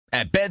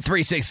At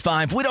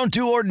Bet365, we don't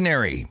do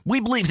ordinary. We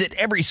believe that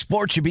every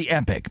sport should be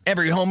epic.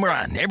 Every home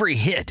run, every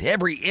hit,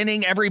 every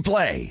inning, every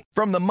play.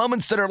 From the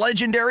moments that are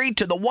legendary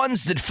to the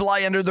ones that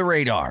fly under the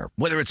radar.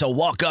 Whether it's a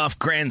walk-off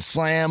grand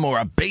slam or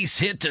a base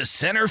hit to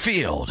center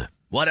field.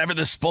 Whatever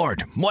the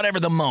sport, whatever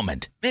the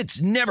moment.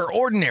 It's never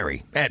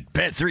ordinary at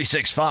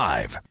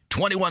Bet365.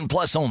 21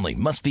 plus only.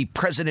 Must be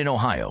present in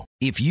Ohio.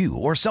 If you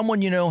or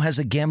someone you know has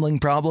a gambling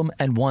problem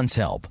and wants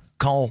help,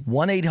 call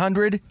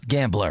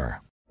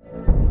 1-800-GAMBLER.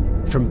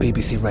 From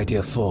BBC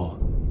Radio 4,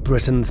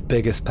 Britain's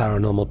biggest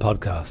paranormal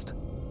podcast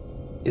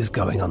is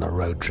going on a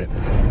road trip.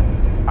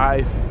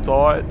 I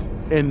thought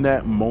in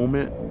that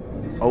moment,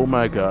 oh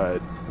my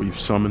God, we've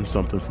summoned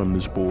something from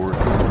this board.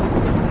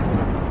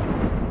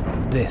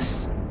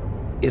 This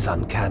is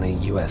Uncanny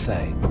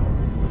USA.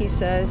 He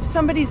says,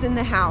 somebody's in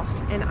the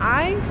house, and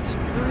I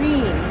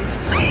screamed.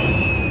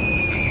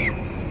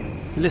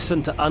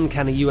 Listen to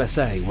Uncanny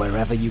USA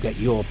wherever you get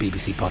your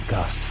BBC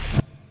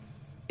podcasts,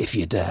 if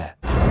you dare.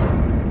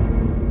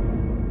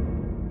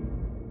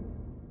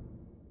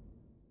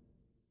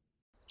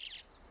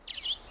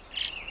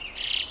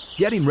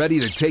 Getting ready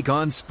to take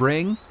on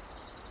spring?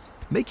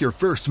 Make your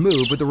first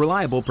move with the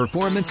reliable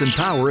performance and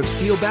power of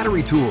Steel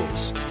battery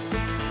tools.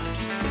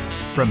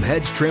 From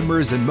hedge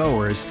trimmers and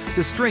mowers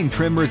to string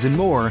trimmers and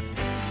more,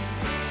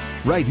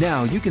 right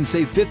now you can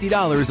save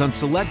 $50 on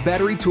select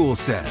battery tool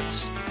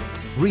sets.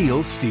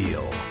 Real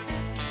Steel.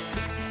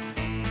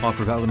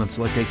 Offer valid on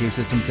select AK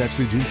system sets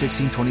through June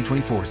 16,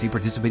 2024. See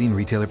participating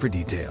retailer for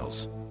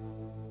details.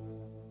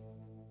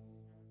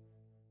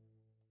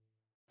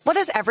 What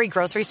does every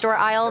grocery store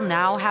aisle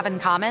now have in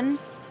common?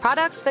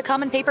 Products that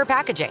come in paper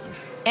packaging.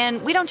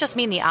 And we don't just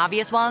mean the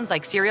obvious ones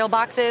like cereal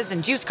boxes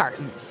and juice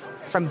cartons.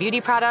 From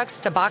beauty products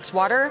to boxed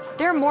water,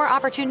 there are more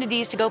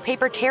opportunities to go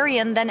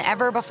papertarian than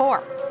ever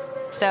before.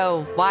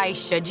 So why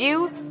should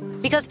you?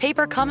 Because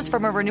paper comes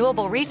from a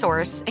renewable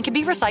resource and can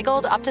be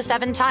recycled up to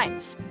 7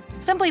 times.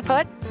 Simply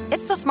put,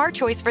 it's the smart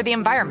choice for the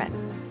environment.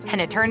 And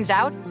it turns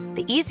out,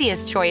 the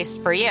easiest choice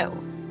for you.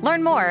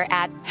 Learn more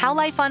at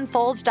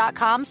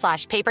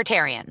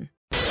howlifeunfolds.com/papertarian.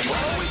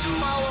 Always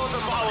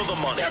follow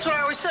the money. That's what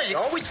I always say. You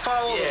always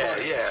follow the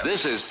money. Yeah.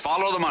 This is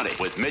Follow the Money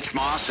with Mitch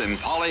Moss and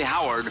Paulie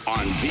Howard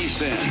on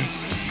VSiN.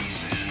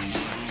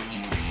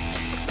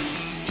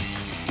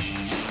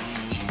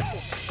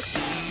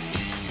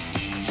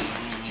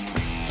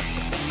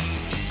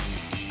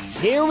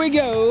 Here we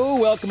go.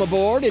 Welcome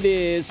aboard. It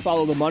is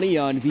Follow the Money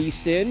on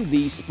VSiN,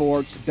 the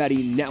Sports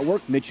Betting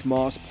Network. Mitch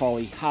Moss,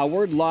 Paulie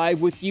Howard,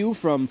 live with you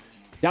from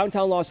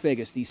downtown Las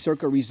Vegas, the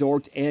Circa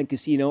Resort and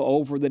Casino,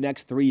 over the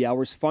next 3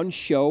 hours. Fun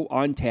show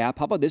on tap.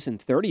 How about this? In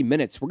 30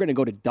 minutes, we're going to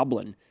go to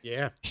Dublin.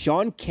 Yeah.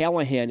 Sean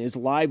Callahan is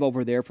live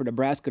over there for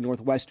Nebraska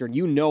Northwestern.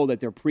 You know that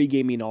they're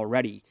pre-gaming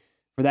already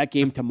for that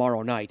game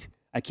tomorrow night.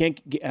 I can't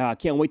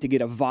wait to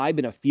get a vibe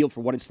and a feel for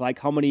what it's like.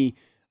 How many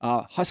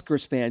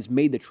Huskers fans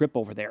made the trip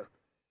over there?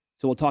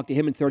 So we'll talk to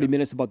him in 30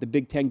 minutes about the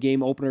Big Ten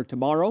game opener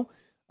tomorrow.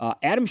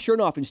 Adam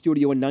Chernoff in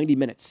studio in 90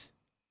 minutes.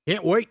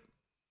 Can't wait.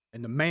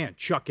 And the man,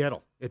 Chuck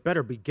Edel. It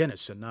better be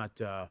Guinness and not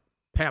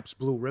Pabst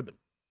Blue Ribbon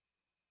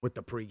with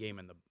the pregame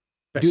and the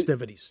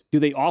festivities. Do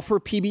they offer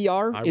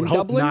PBR in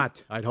Dublin?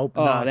 I'd hope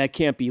not. Oh, that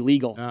can't be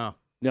legal.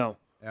 No.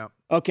 Yeah.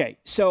 Okay,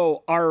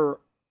 so are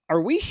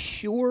we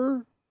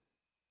sure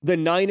the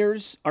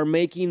Niners are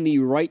making the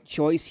right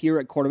choice here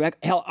at quarterback?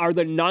 Hell, are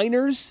the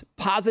Niners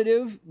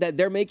positive that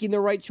they're making the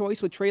right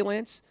choice with Trey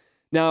Lance?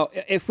 Now,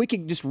 if we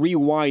could just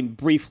rewind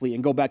briefly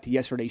and go back to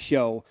yesterday's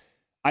show,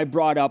 I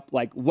brought up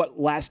like what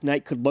last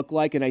night could look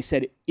like, and I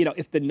said,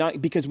 if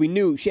because we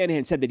knew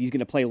Shanahan said that he's going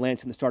to play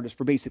Lance and the starters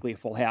for basically a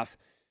full half,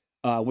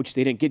 which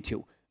they didn't get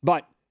to.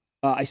 But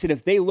I said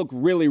if they look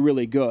really,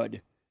 really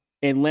good,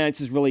 and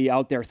Lance is really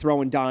out there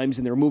throwing dimes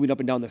and they're moving up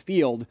and down the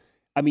field,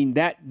 I mean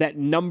that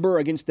number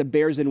against the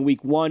Bears in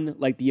Week 1,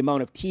 like the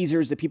amount of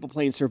teasers that people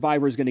playing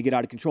Survivor is going to get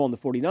out of control in the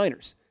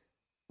 49ers.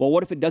 Well,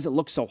 what if it doesn't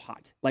look so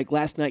hot, like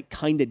last night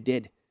kind of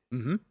did?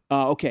 Mm-hmm.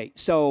 Okay,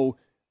 so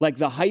like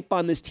the hype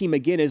on this team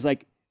again is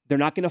like, they're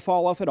not going to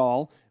fall off at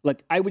all.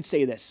 Like, I would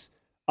say this,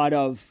 out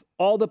of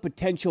all the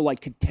potential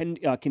like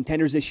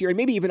contenders this year, and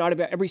maybe even out of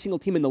every single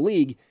team in the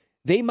league,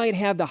 they might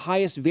have the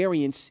highest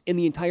variance in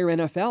the entire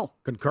NFL.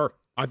 Concur.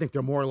 I think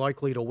they're more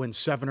likely to win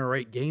 7 or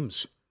 8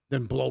 games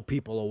than blow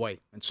people away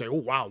and say, oh,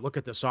 wow, look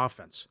at this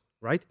offense,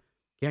 right?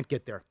 Can't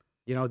get there.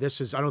 I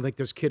don't think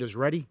this kid is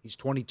ready. He's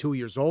 22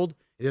 years old.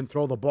 He didn't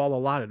throw the ball a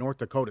lot at North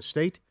Dakota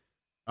State.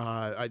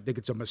 I think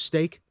it's a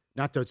mistake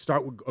not to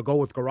go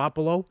with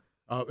Garoppolo.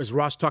 As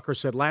Ross Tucker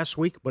said last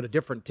week, but a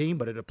different team,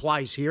 but it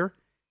applies here.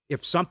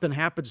 If something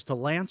happens to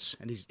Lance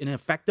and he's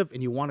ineffective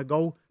and you want to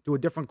go to a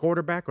different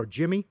quarterback or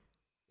Jimmy,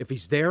 if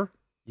he's there,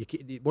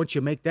 once you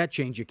make that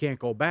change, you can't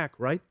go back,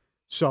 right?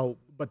 So,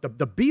 but the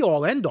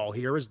be-all, end-all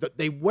here is that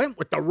they went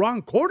with the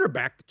wrong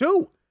quarterback,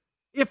 too.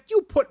 If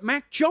you put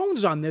Mac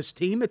Jones on this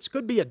team, it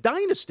could be a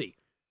dynasty,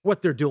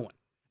 what they're doing.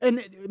 And,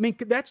 I mean,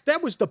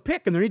 that was the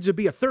pick, and there needs to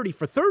be a 30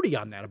 for 30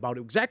 on that about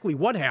exactly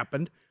what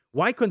happened.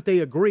 Why couldn't they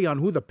agree on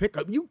who the pick?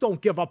 You don't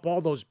give up all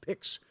those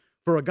picks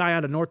for a guy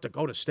out of North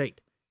Dakota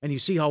State. and you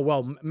see how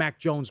well Mac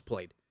Jones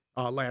played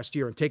last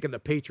year and taking the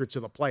Patriots to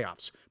the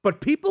playoffs.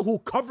 But people who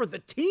cover the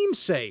team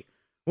say,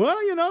 well,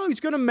 he's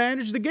going to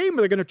manage the game,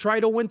 or they're going to try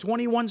to win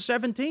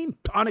 21-17.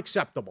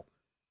 Unacceptable.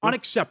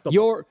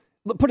 Unacceptable.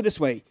 Put it this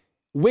way.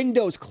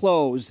 Windows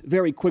close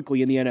very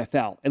quickly in the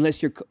NFL,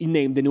 unless you're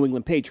named the New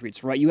England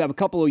Patriots, right? You have a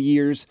couple of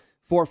years,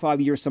 4 or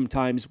 5 years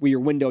sometimes, where your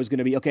window is going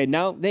to be, okay,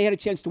 now they had a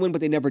chance to win,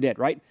 but they never did,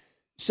 right?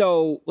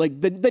 So, like,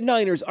 the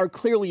Niners are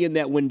clearly in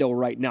that window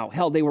right now.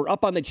 Hell, they were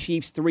up on the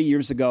Chiefs 3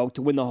 years ago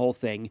to win the whole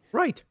thing.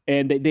 Right.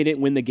 And they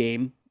didn't win the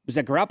game. Was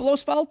that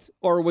Garoppolo's fault?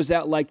 Or was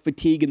that, like,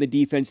 fatigue in the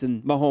defense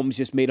and Mahomes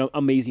just made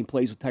amazing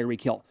plays with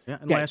Tyreek Hill? Yeah,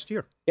 and last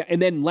year. Yeah, and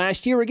then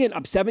last year, again,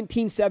 up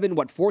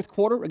 17-7, fourth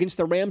quarter against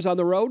the Rams on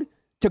the road?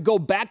 To go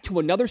back to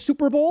another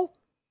Super Bowl?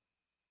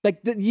 Like,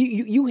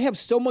 you have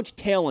so much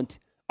talent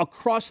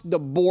across the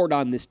board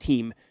on this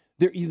team.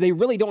 They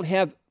really don't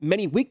have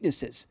many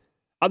weaknesses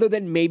other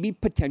than maybe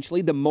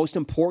potentially the most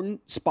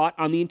important spot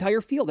on the entire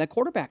field, that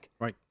quarterback.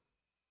 Right.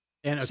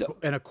 And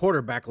a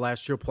quarterback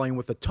last year playing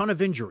with a ton of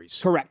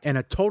injuries. Correct. And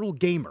a total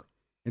gamer,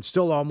 and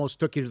still almost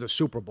took you to the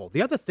Super Bowl.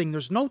 The other thing,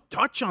 there's no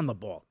touch on the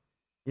ball.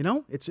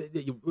 It's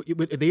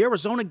the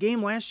Arizona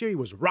game last year. He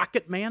was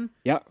Rocket Man,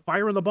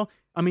 firing the ball.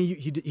 I mean,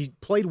 he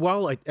played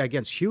well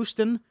against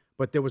Houston,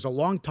 but there was a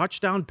long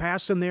touchdown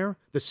pass in there.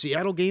 The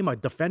Seattle game, a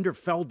defender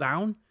fell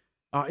down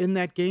in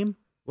that game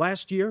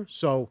last year.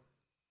 So,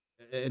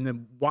 and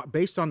then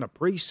based on the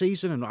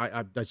preseason, and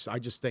I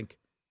just think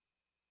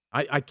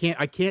I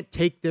can't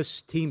take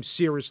this team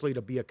seriously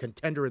to be a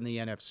contender in the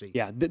NFC.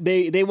 Yeah,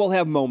 they will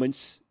have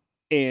moments,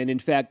 and in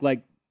fact,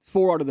 like,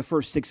 4 out of the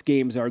first 6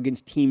 games are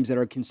against teams that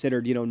are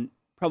considered,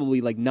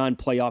 probably like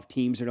non-playoff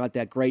teams. They're not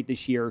that great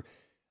this year.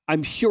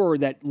 I'm sure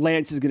that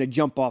Lance is going to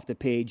jump off the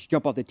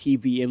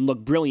TV and look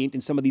brilliant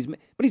in some of these. But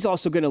he's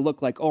also going to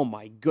look like, oh,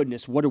 my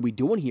goodness, what are we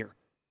doing here?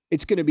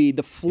 It's going to be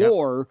the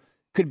floor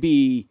could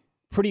be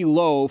pretty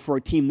low for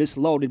a team this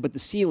loaded, but the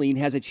ceiling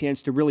has a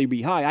chance to really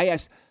be high.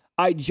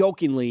 I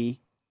jokingly,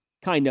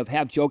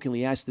 half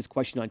jokingly asked this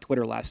question on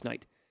Twitter last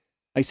night.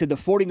 I said the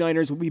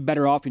 49ers will be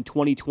better off in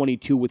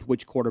 2022 with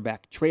which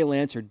quarterback, Trey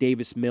Lance or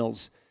Davis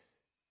Mills?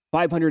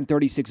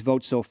 536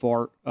 votes so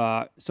far.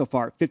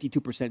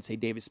 52% say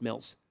Davis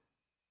Mills.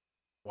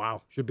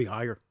 Wow, should be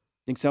higher.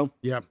 Think so?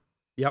 Yeah.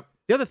 Yep.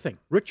 The other thing,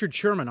 Richard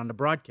Sherman on the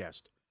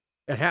broadcast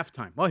at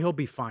halftime. Well, he'll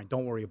be fine.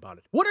 Don't worry about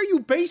it. What are you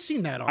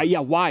basing that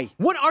on? Why?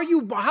 What?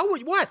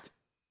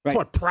 Right.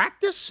 What,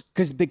 practice?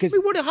 Because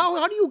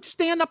how do you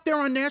stand up there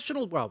on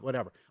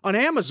on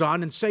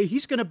Amazon and say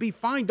he's going to be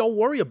fine, don't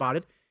worry about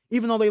it,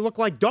 even though they look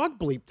like dog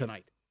bleep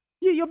tonight?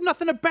 You have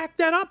nothing to back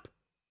that up.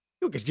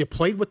 Because you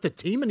played with the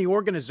team and the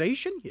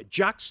organization, you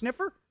jock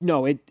sniffer.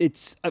 No,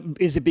 it's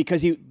is it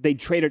because they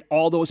traded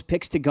all those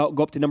picks to go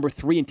up to number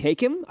 3 and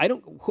take him?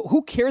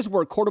 Who cares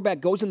where a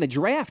quarterback goes in the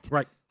draft?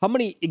 Right. How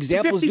many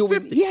examples do we?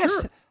 Yes.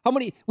 Sure. How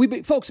many?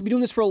 Folks have been doing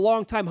this for a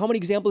long time. How many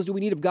examples do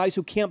we need of guys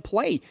who can't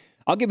play?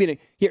 I'll give you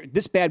here.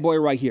 This bad boy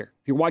right here.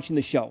 If you're watching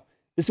the show,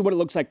 this is what it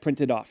looks like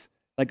printed off,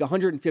 like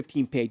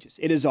 115 pages.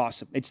 It is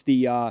awesome. It's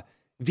the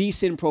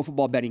VSiN Pro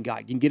Football Betting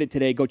Guide. You can get it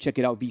today. Go check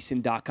it out.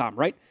 VSiN.com.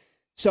 Right.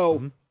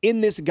 So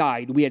in this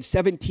guide, we had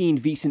 17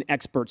 VSiN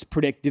experts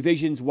predict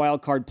divisions,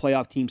 wildcard,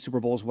 playoff teams, Super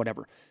Bowls,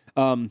 whatever.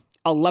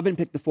 11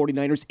 picked the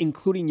 49ers,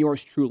 including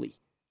yours truly,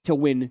 to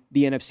win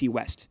the NFC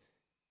West.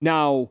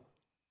 Now,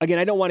 again,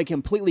 I don't want to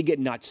completely get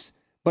nuts,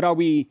 but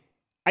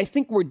I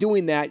think we're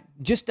doing that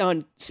just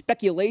on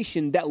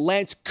speculation that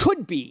Lance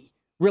could be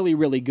really,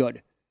 really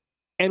good.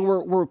 And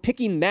we're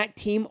picking that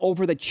team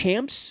over the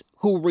champs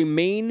who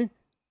remain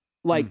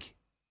like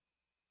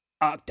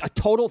a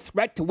total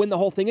threat to win the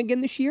whole thing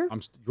again this year?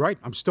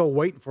 I'm still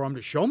waiting for him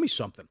to show me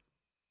something.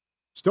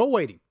 Still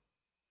waiting.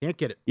 Can't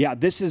get it. Yeah,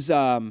 this is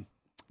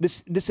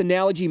this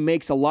analogy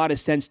makes a lot of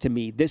sense to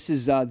me. This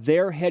is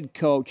their head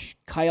coach,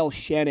 Kyle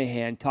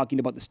Shanahan, talking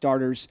about the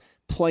starters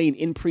playing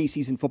in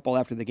preseason football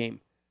after the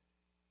game.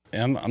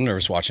 Yeah, I'm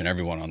nervous watching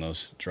everyone on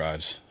those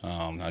drives,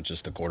 not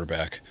just the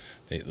quarterback.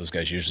 Those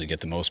guys usually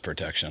get the most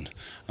protection.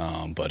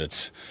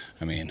 But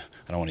I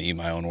don't want to eat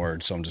my own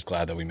words, so I'm just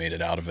glad that we made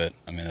it out of it.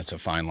 I mean, that's a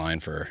fine line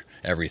for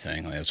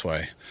everything. That's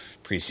why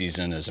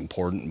preseason is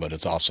important, but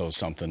it's also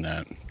something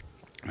that,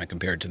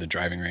 compared to the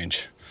driving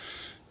range,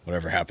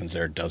 whatever happens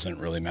there doesn't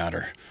really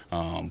matter.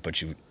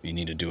 But you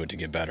need to do it to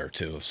get better,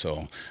 too.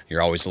 So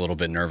you're always a little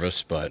bit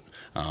nervous, but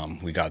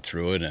we got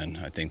through it, and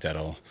I think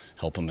that'll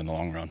help them in the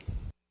long run.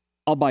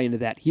 I'll buy into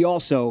that. He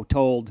also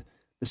told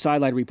the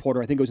sideline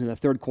reporter, I think it was in the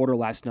third quarter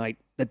last night,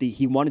 that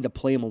he wanted to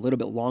play him a little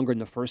bit longer in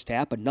the first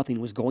half, but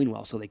nothing was going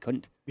well, so they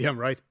couldn't. Yeah,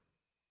 right.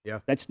 Yeah.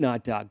 That's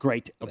not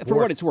great. For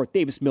what it's worth,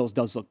 Davis Mills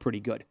does look pretty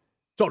good.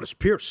 So does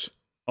Pierce.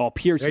 Oh,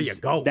 Pierce. There you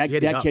go. That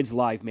kid's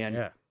live,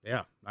 man.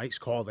 Yeah. Nice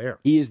call there.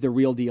 He is the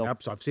real deal.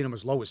 Yep, so I've seen him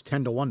as low as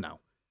 10-1 now.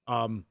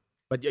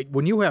 But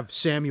when you have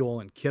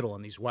Samuel and Kittle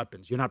and these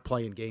weapons, you're not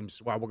playing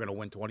games, we're going to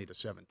win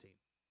 20-17.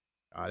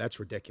 That's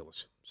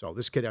ridiculous. So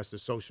this kid has the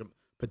social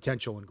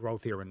potential and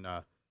growth here in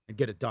and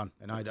get it done.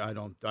 And I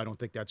don't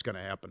think that's going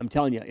to happen. I'm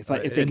telling you, if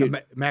they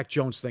the Mac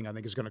Jones thing, I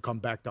think is going to come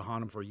back to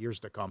haunt him for years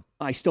to come.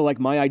 I still like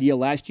my idea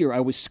last year. I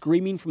was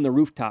screaming from the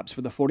rooftops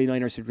for the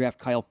 49ers to draft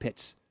Kyle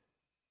Pitts.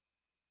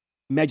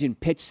 Imagine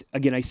Pitts,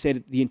 again, I said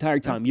it the entire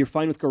time, you're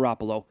fine with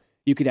Garoppolo.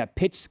 You could have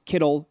Pitts,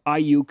 Kittle,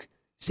 Ayuk,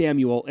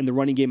 Samuel, and the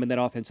running game in that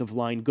offensive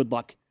line. Good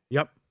luck.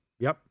 Yep.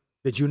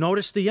 Did you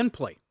notice the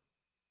in-play?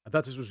 I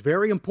thought this was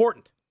very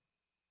important.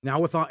 Now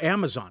with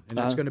Amazon, and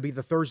that's going to be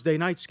the Thursday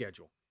night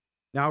schedule.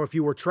 Now, if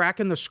you were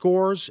tracking the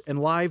scores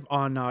and live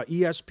on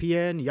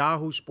ESPN,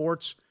 Yahoo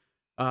Sports,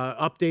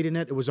 updating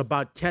it was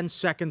about 10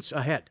 seconds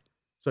ahead.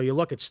 So you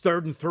look, it's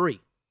 3rd and 3.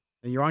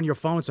 And you're on your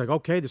phone, it's like,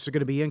 okay, this is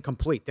going to be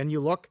incomplete. Then you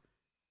look,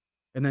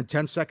 and then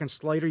 10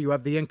 seconds later, you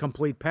have the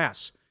incomplete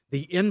pass.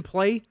 The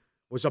in-play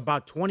was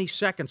about 20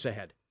 seconds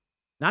ahead.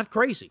 Not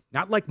crazy.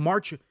 Not like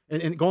March,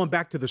 and going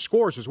back to the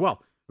scores as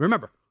well.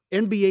 Remember,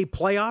 NBA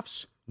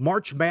playoffs,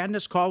 March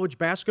Madness, college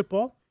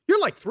basketball, you're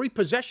like 3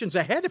 possessions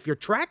ahead if you're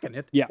tracking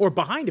it, or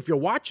behind if you're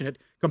watching it,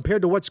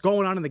 compared to what's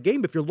going on in the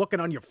game if you're looking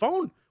on your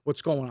phone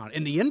what's going on.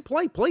 In the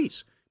in-play,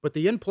 please. But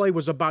the in-play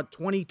was about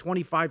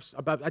 25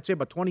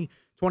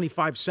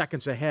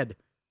 seconds ahead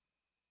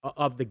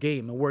of the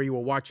game and where you were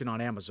watching on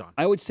Amazon.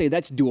 I would say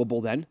that's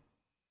doable then.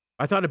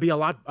 I thought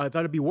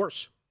it'd be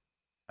worse.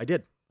 I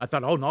did. I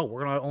thought, oh no,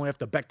 we're going to only have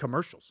to bet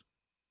commercials.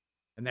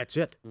 And that's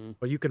it.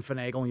 But you can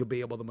finagle and you'll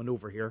be able to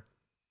maneuver here.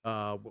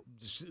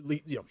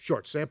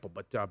 Short sample,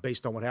 but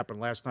based on what happened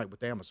last night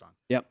with Amazon.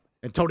 Yep.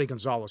 And Tony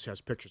Gonzalez has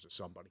pictures of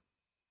somebody.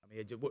 I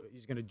mean,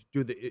 he's going to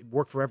do the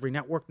work for every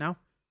network now?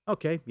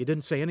 Okay, you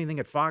didn't say anything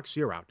at Fox,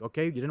 you're out.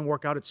 Okay, you didn't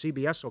work out at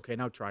CBS? Okay,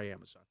 now try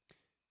Amazon.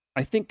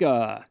 I think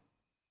that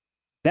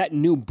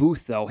new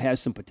booth, though, has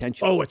some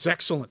potential. Oh, it's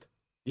excellent.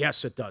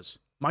 Yes, it does.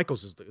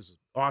 Michaels is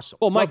awesome.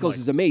 Well, Michaels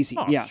is amazing.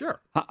 Oh, yeah,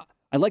 sure.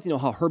 I'd like to know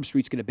how Herb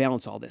Street's going to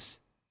balance all this.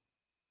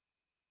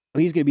 I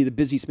mean, he's going to be the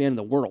busiest man in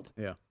the world.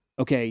 Yeah.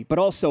 Okay, but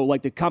also,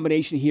 like, the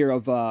combination here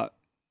of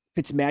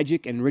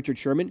Fitzmagic and Richard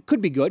Sherman could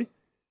be good.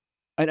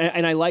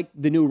 And I like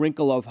the new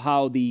wrinkle of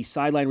how the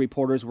sideline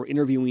reporters were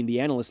interviewing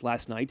the analysts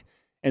last night.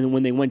 And then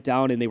when they went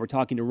down and they were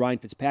talking to Ryan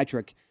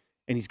Fitzpatrick,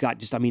 and he's got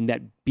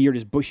that beard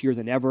is bushier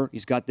than ever.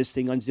 He's got this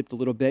thing unzipped a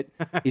little bit.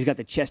 He's got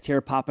the chest hair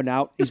popping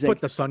out. Just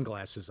put the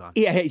sunglasses on.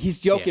 Yeah, he's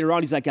joking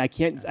around. He's like, I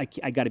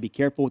got to be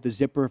careful with the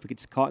zipper. If it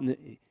gets caught in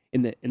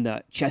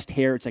the chest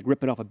hair, it's like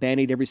ripping off a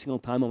Band-Aid every single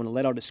time. I'm going to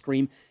let out a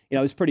scream. It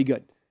was pretty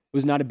good. It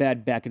was not a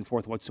bad back and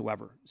forth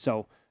whatsoever.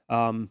 So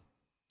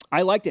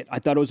I liked it. I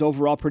thought it was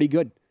overall pretty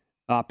good.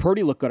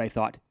 Purdy looked good, I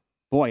thought.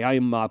 Boy, I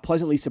am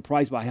pleasantly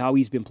surprised by how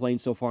he's been playing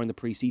so far in the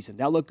preseason.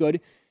 That looked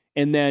good.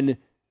 And then,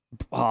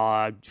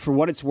 for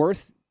what it's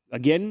worth,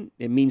 again,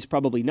 it means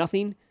probably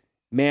nothing.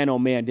 Man, oh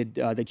man, did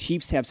the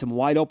Chiefs have some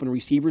wide open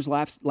receivers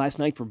last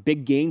night for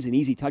big gains and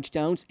easy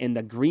touchdowns. And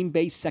the Green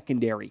Bay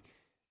secondary,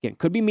 again,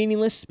 could be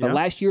meaningless, but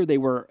last year they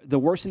were the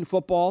worst in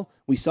football.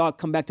 We saw it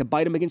come back to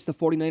bite them against the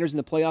 49ers in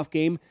the playoff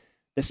game.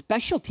 The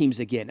special teams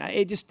again,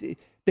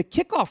 the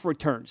kickoff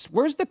returns.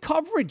 Where's the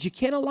coverage? You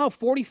can't allow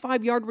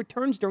 45-yard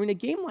returns during a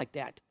game like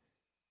that.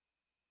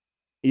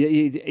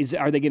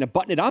 Are they going to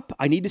button it up?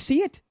 I need to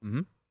see it.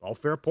 Mm-hmm. All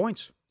fair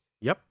points.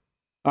 Yep.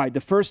 All right,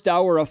 the first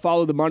hour of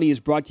Follow the Money is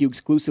brought to you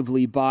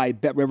exclusively by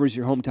BetRivers,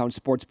 your hometown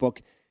sportsbook.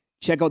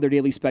 Check out their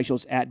daily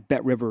specials at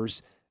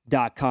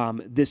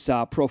BetRivers.com. This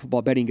pro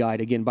football betting guide,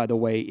 again, by the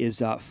way,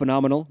 is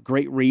phenomenal.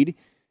 Great read.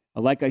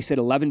 Like I said,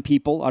 11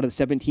 people out of the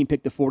 17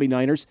 picked the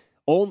 49ers.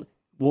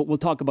 We'll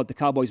talk about the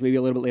Cowboys maybe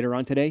a little bit later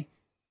on today.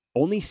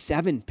 Only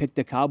 7 picked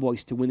the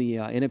Cowboys to win the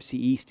NFC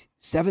East.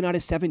 7 out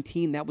of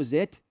 17, that was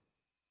it.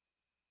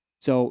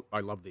 So I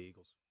love the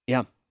Eagles.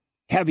 Yeah,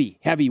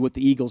 heavy with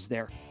the Eagles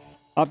there.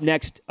 Up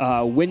next,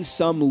 win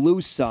some,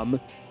 lose some.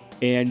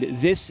 And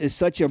this is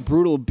such a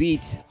brutal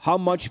beat. How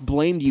much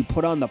blame do you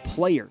put on the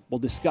player? We'll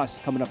discuss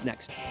coming up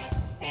next.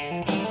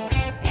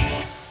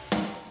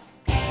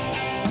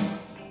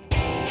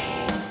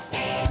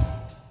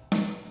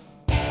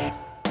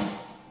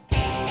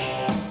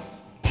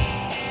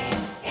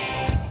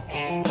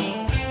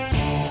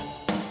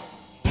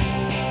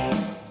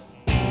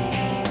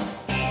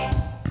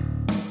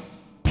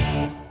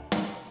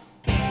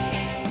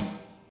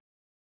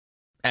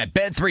 At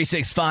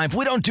Bet365,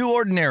 we don't do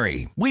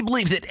ordinary. We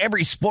believe that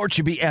every sport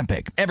should be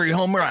epic. Every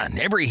home run,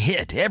 every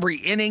hit, every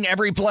inning,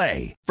 every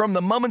play. From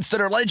the moments that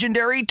are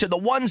legendary to the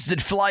ones that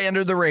fly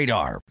under the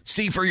radar.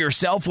 See for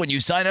yourself when you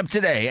sign up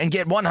today and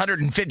get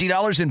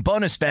 $150 in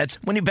bonus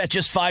bets when you bet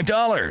just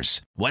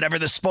 $5. Whatever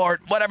the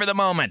sport, whatever the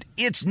moment,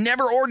 it's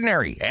never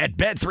ordinary at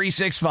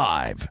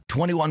Bet365.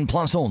 21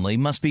 plus only.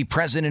 Must be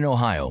present in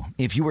Ohio.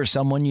 If you or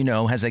someone you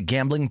know has a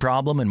gambling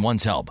problem and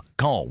wants help,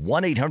 call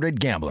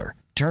 1-800-GAMBLER.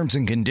 Terms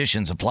and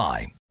conditions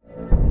apply.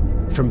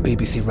 From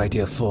BBC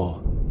Radio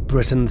 4,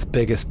 Britain's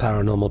biggest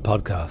paranormal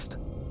podcast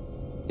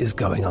is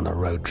going on a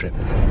road trip.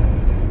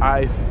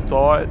 I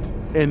thought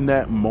in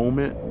that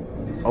moment,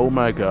 oh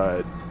my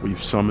God,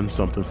 we've summoned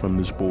something from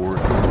this board.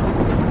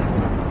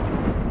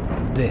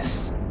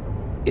 This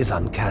is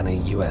Uncanny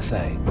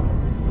USA.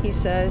 He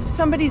says,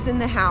 somebody's in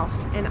the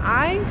house, and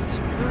I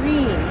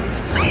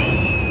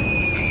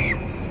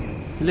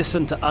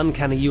Listen to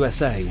Uncanny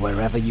USA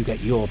wherever you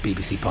get your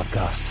BBC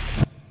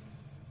podcasts,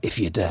 if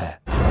you dare.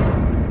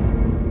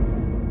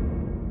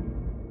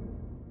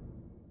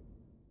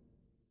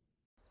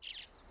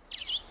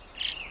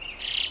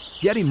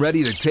 Getting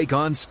ready to take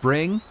on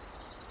spring?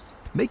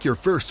 Make your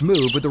first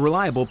move with the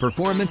reliable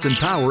performance and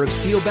power of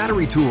Steel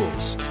battery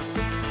tools.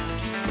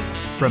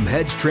 From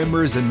hedge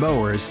trimmers and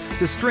mowers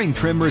to string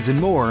trimmers and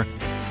more,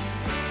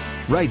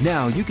 right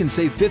now you can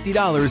save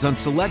 $50 on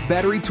select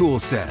battery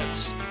tool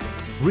sets.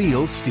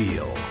 Real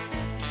Steel.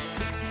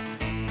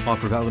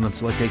 Offer valid on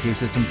select AK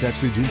system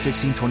sets through June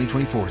 16,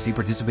 2024. See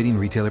participating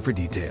retailer for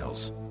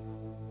details.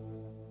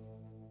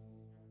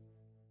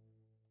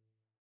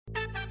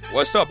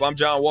 What's up? I'm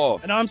John Wall.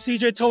 And I'm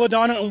CJ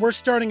Toledano, and we're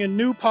starting a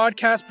new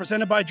podcast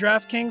presented by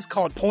DraftKings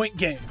called Point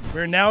Game.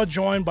 We're now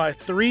joined by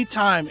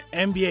three-time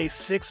NBA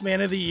Sixth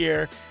Man of the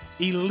Year,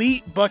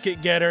 elite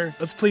bucket getter.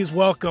 Let's please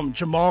welcome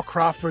Jamal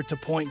Crawford to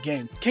Point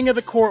Game. King of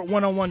the Court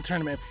one-on-one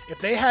tournament. If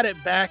they had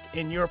it back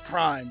in your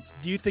prime,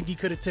 do you think you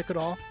could have took it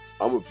all?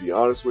 I'm going to be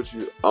honest with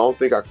you. I don't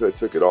think I could have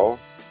took it all,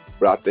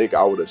 but I think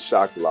I would have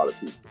shocked a lot of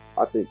people.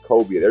 I think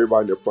Kobe and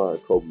everybody in their prime,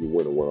 Kobe would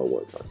win a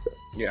one-on-one contest.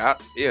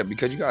 Yeah,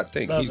 because you got to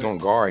think, he's going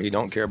to guard. He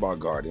don't care about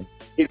guarding.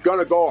 He's going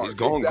to guard. He's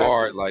going to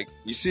guard. Like,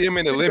 you see him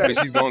in the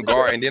Olympics, he's going to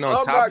guard. And then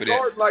on top of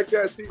that. Like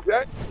that, see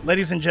that?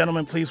 Ladies and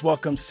gentlemen, please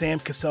welcome Sam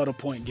Cassell to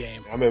Point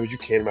Game. I remember you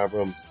came to my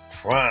room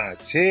crying,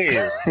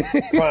 tears,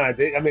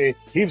 crying. I mean,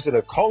 he was in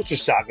a culture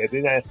shock. And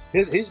then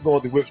he's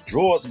going through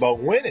withdrawals about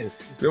winning.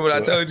 Remember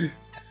what I told you?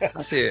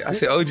 I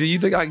said, OG, you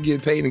think I can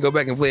get paid and go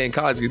back and play in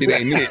college because it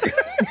ain't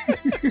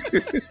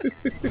it?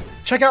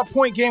 Check out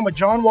Point Game with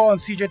John Wall and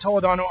CJ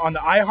Toledano on the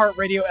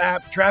iHeartRadio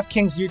app,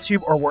 DraftKings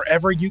YouTube, or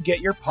wherever you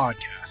get your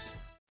podcasts.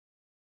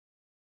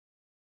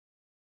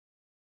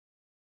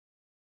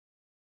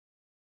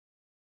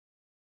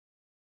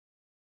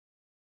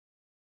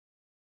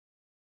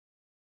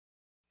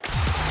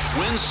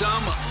 Win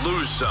Some,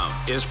 Lose Some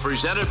is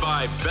presented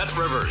by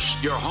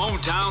BetRivers, your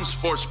hometown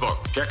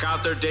sportsbook. Check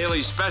out their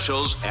daily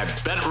specials at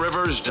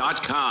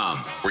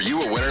BetRivers.com. Were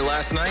you a winner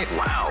last night?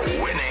 Wow,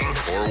 winning.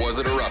 Or was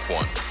it a rough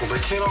one? Well, they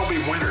can't all be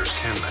winners,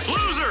 can they?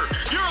 Loser!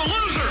 You're a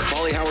loser!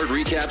 Paulie Howard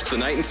recaps the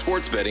night in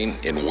sports betting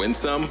in Win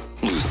Some,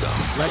 Lose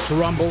Some. Let's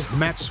rumble.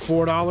 Mets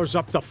 $4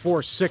 up to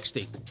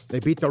 $4.60. They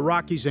beat the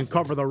Rockies and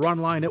cover the run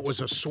line. It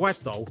was a sweat,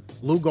 though.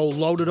 Lugo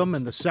loaded them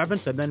in the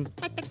seventh, and then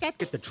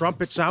get the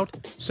trumpets out.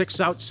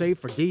 6 out save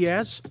for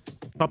Diaz.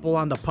 Couple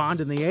on the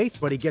pond in the eighth,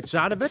 but he gets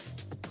out of it.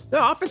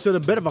 The offense in a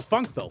bit of a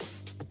funk, though.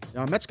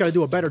 Now, Mets got to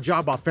do a better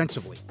job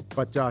offensively.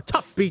 But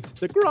tough beat.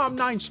 The Grom,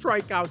 9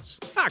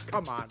 strikeouts.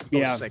 Come on.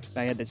 Yeah, 6.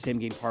 I had that same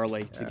game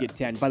parlay to get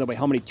 10. By the way,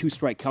 how many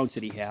 2-strike counts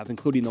did he have,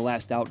 including the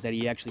last out that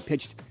he actually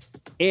pitched?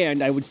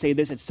 And I would say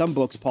this, at some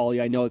books,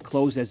 Paulie, I know it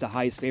closed as the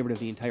highest favorite of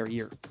the entire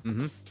year.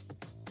 Mm-hmm.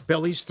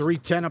 Phillies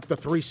 310 up to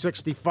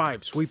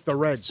 365. Sweep the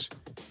Reds.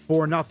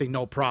 4-0,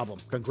 no problem.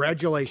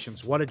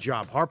 Congratulations. What a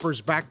job.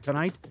 Harper's back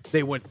tonight.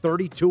 They went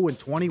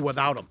 32-20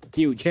 without him.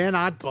 Huge.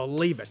 Cannot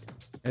believe it.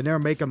 And they're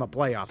making the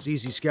playoffs.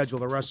 Easy schedule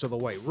the rest of the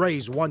way.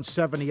 Rays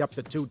 170 up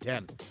to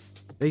 210.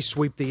 They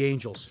sweep the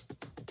Angels.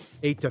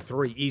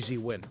 8-3, easy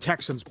win.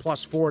 Texans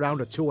 +4 down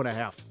to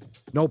 2.5.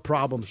 No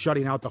problem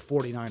shutting out the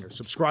 49ers.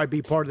 Subscribe,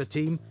 be part of the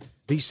team.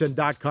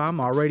 VSiN.com,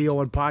 our radio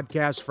and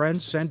podcast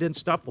friends. Send in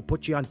stuff. We'll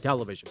put you on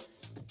television.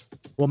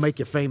 We'll make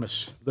you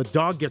famous. The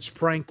dog gets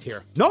pranked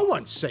here. No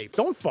one's safe.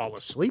 Don't fall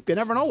asleep. You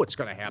never know what's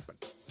going to happen.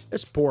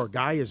 This poor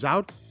guy is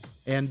out,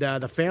 and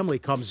the family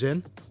comes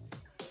in.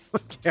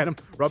 Look at him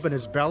rubbing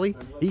his belly.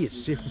 He is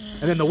serious.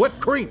 And then the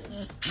whipped cream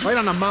right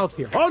on the mouth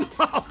here. Oh,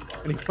 no.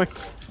 And he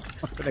makes...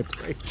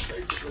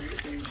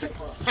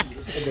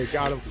 And they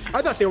got him.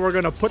 I thought they were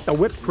going to put the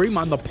whipped cream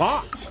on the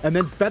paw and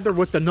then feather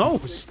with the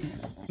nose.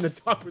 And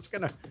the dog was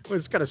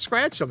gonna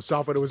scratch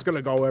himself, and it was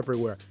gonna go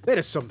everywhere. That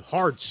is some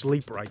hard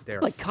sleep right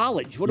there. Like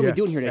college. What are we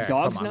doing here? The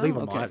dogs come on, now? Leave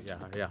them on.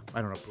 Yeah.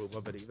 I don't approve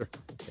of it either.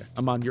 Yeah,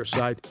 I'm on your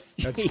side.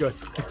 That's good.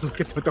 Look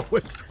at the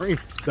whipped cream.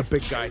 The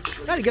big guy.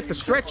 Got to get the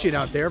stretching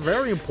out there.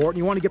 Very important.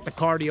 You want to get the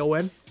cardio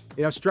in.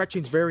 You know,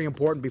 stretching's very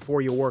important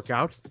before you work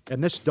out.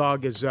 And this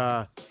dog is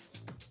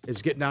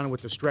getting down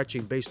with the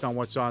stretching based on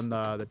what's on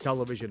the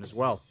television as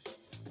well.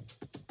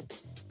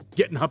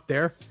 Getting up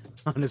there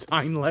on his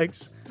hind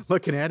legs,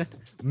 looking at it,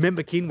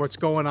 mimicking what's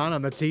going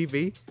on the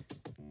TV,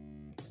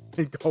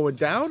 and going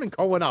down and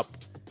going up,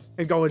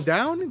 and going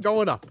down and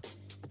going up.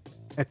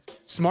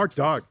 That's smart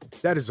dog.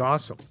 That is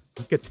awesome.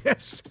 Look at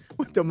this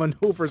with the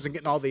maneuvers and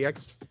getting all the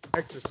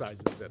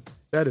exercises in.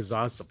 That is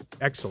awesome.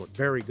 Excellent.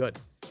 Very good.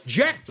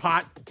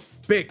 Jackpot.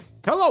 Big.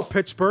 Hello,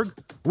 Pittsburgh.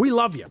 We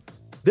love you.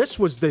 This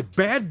was the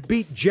bad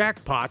beat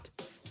jackpot.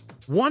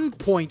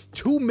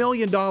 $1.2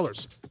 million.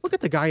 Look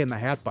at the guy in the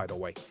hat, by the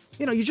way.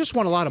 You know, you just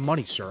won a lot of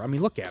money, sir. I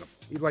mean, look at him.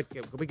 He's like,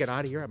 can we get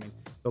out of here? I mean,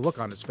 the look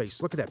on his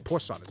face. Look at that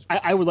puss on his face.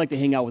 I would like to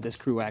hang out with this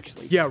crew,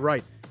 actually. Yeah,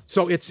 right.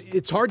 So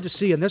it's hard to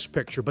see in this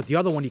picture, but the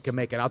other one you can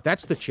make it out.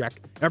 That's the check.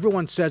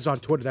 Everyone says on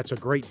Twitter that's a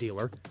great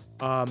dealer.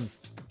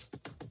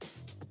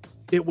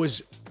 It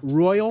was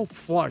Royal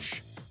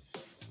Flush,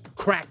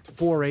 cracked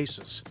 4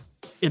 aces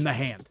in the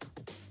hand.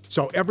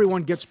 So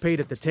everyone gets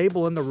paid at the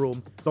table in the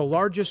room. The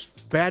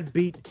largest bad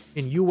beat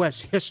in U.S.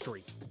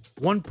 history,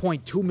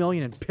 $1.2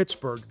 million in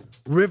Pittsburgh,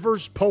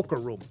 Rivers Poker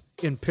Room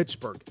in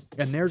Pittsburgh.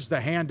 And there's the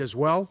hand as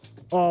well.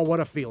 Oh, what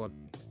a feeling.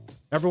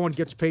 Everyone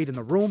gets paid in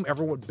the room.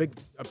 Everyone big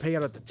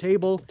payout at the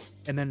table.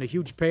 And then the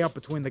huge payout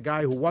between the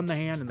guy who won the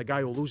hand and the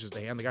guy who loses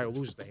the hand. The guy who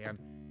loses the hand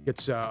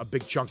gets a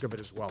big chunk of it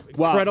as well.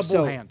 Incredible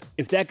so hand.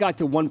 If that got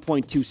to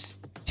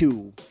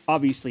 1.22,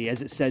 obviously,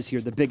 as it says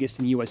here, the biggest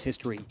in U.S.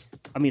 history,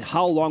 I mean,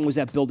 how long was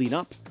that building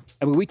up?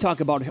 I mean, we talk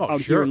about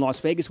out here in Las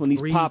Vegas when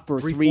these pop for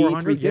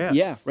 350,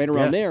 yeah, right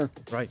around there.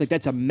 Right. Like,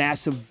 that's a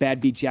massive bad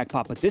beat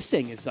jackpot. But this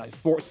thing is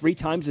 4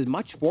 times as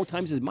much.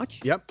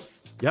 Yep.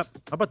 How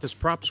about this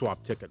prop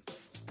swap ticket?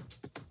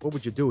 What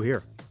would you do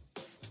here?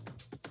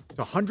 It's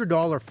a $100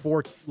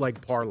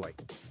 4-leg parlay.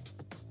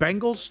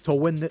 Bengals to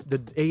win the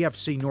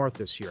AFC North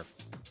this year.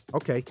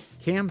 Okay.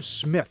 Cam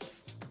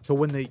Smith to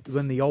win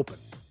the Open.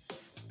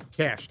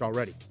 Cashed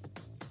already.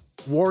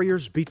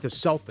 Warriors beat the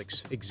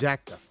Celtics.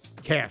 Exacta.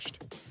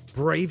 Cashed.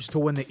 Braves to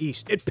win the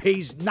East. It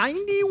pays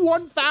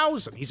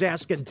 $91,000. He's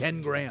asking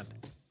 $10,000.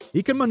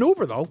 He can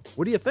maneuver though.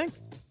 What do you think?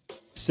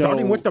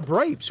 Starting with the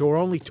Braves, who are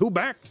only 2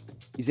 back.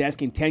 He's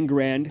asking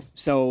 $10,000,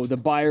 so the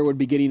buyer would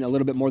be getting a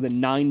little bit more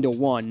than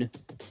 9-1.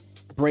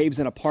 Braves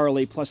in a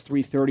parlay plus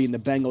 330 and the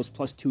Bengals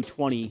plus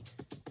 220.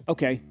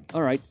 Okay,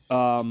 all right.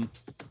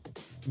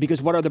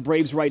 Because what are the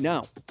Braves right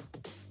now?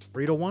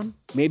 3-1?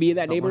 Maybe in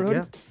that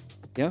neighborhood?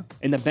 Yeah.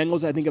 And the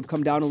Bengals, I think, have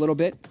come down a little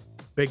bit.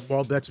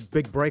 That's a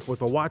big break with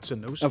the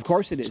Watson news. Of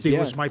course it is.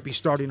 Steelers might be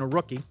starting a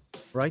rookie,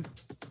 right?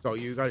 So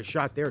you got a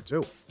shot there,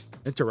 too.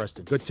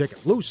 Interesting. Good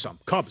ticket. Lose some.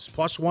 Cubs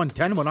plus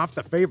 110 went off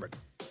the favorite.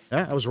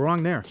 Yeah, I was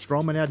wrong there.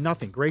 Stroman had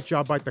nothing. Great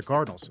job by the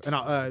Cardinals. And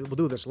we'll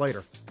do this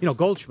later.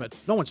 Goldschmidt,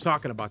 no one's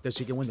talking about this.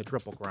 He can win the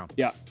Triple Crown.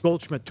 Yeah.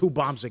 Goldschmidt, 2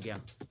 bombs again.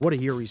 What a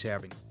year he's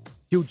having.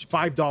 Huge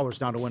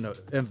 $5 now to win the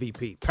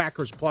MVP.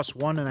 Packers plus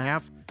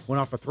 1.5. Went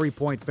off a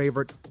 3-point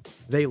favorite.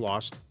 They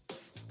lost.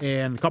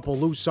 And a couple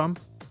lose some.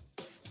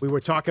 We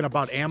were talking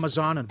about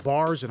Amazon and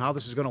bars and how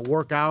this is going to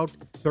work out.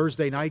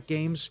 Thursday night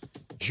games.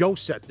 Joe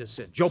set this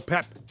in. Joe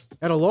Pep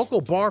at a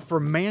local bar for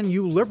Man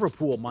U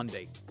Liverpool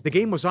Monday. The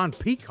game was on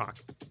Peacock.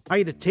 I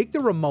had to take the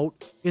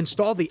remote,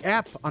 install the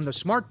app on the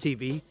smart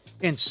TV,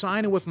 and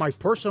sign in with my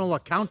personal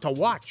account to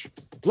watch.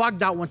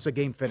 Logged out once the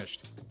game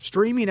finished.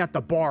 Streaming at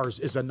the bars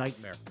is a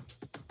nightmare.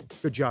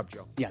 Good job,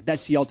 Joe. Yeah,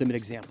 that's the ultimate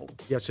example.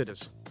 Yes, it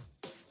is.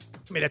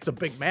 I mean, that's a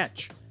big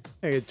match.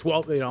 Hey,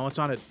 12, it's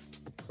on at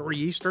 3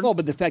 Eastern. Well,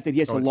 but the fact that he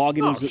has to log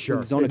in with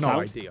his own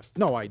account.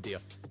 No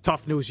idea.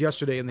 Tough news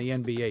yesterday in the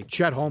NBA.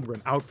 Chet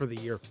Holmgren out for the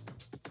year.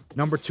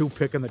 Number 2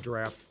 pick in the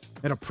draft.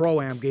 In a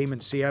Pro-Am game in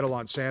Seattle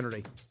on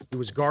Saturday, he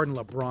was guarding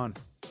LeBron.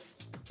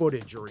 Foot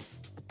injury.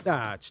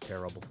 It's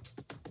terrible.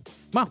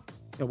 Well,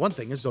 one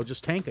thing is they'll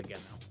just tank again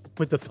now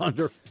with the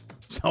Thunder.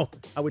 So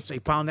I would say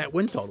pound that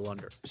win total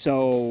under.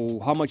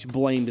 So how much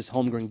blame does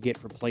Holmgren get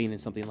for playing in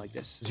something like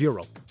this?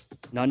 0.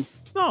 None?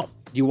 No.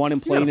 Do you want him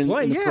playing in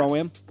the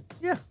Pro-Am?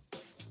 Yeah.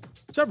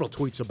 Several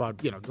tweets about,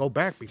 go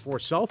back before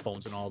cell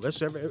phones and all this,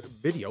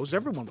 videos.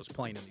 Everyone was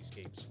playing in these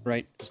games.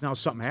 Right. Because now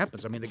something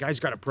happens. I mean, the guy's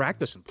got to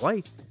practice and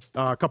play.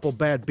 A couple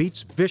bad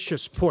beats.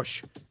 Vicious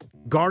push.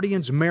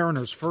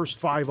 Guardians-Mariners first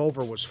 5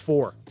 over was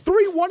 4.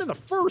 3-1 in the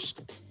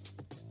first.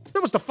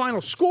 That was the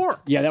final score.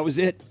 Yeah, that was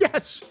it.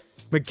 Yes.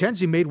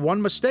 McKenzie made one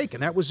mistake,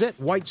 and that was it.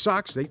 White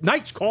Sox.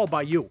 Nice call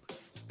by you,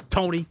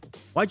 Tony.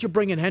 Why'd you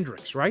bring in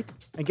Hendricks, right?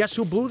 And guess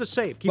who blew the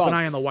save? Keep an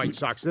eye on the White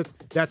Sox.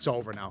 That's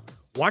over now.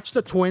 Watch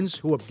the Twins,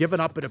 who have given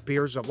up, it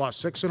appears, have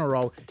lost 6 in a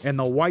row, and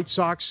the White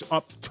Sox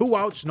up 2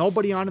 outs,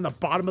 nobody on in the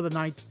bottom of the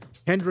ninth.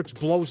 Hendricks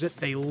blows it,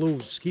 they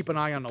lose. Keep an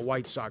eye on the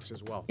White Sox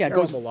as well. Yeah,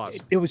 terrible loss.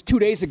 It was 2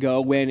 days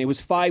ago when it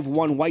was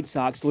 5-1 White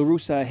Sox. La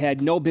Russa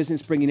had no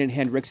business bringing in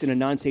Hendricks in a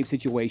non-safe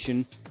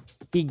situation.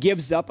 He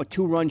gives up a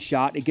 2-run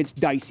shot. It gets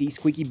dicey,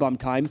 squeaky bum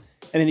time,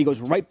 and then he goes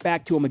right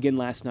back to him again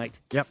last night.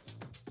 Yep.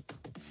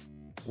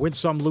 Win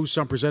some, lose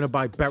some, presented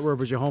by Bet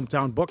Rivers, your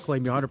hometown book.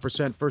 Claim your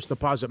 100% first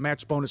deposit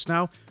match bonus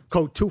now.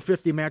 Code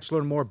 250MAX.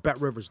 Learn more at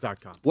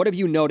BetRivers.com. What have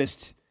you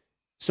noticed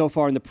so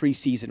far in the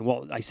preseason?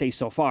 Well, I say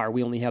so far.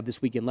 We only have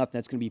this weekend left.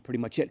 That's going to be pretty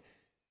much it.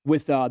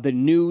 With the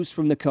news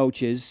from the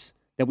coaches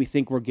that we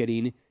think we're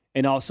getting,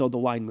 and also the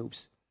line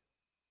moves.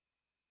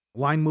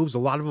 Line moves, a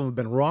lot of them have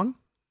been wrong.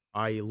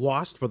 I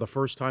lost for the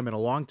first time in a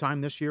long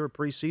time this year at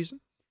preseason.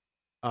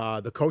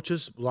 The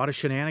coaches, a lot of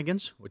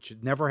shenanigans, which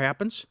never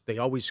happens. They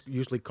always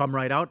usually come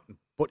right out and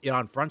put you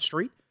on Front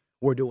Street.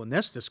 We're doing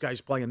this. This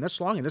guy's playing this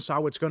long, and this is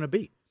how it's going to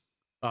be.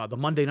 The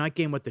Monday night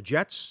game with the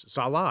Jets,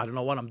 Salah, I don't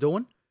know what I'm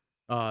doing.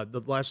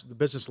 The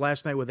business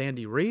last night with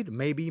Andy Reid,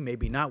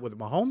 maybe not with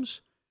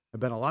Mahomes. There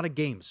have been a lot of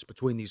games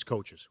between these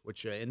coaches,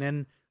 and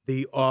then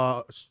the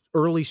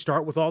early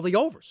start with all the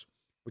overs,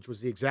 which was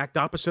the exact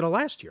opposite of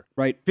last year.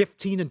 Right.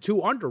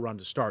 15-2 under run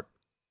to start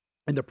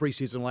in the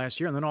preseason last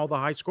year, and then all the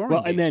high scoring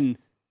games. And then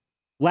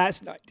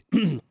last night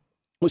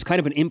was kind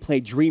of an in-play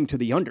dream to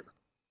the under,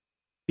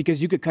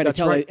 because you could kind of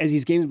tell as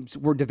these games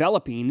were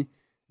developing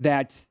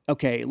that,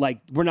 okay, like,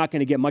 we're not going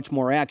to get much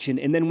more action.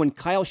 And then when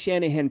Kyle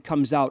Shanahan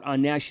comes out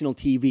on national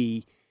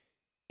TV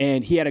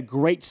And he had a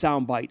great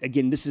soundbite.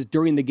 Again, this is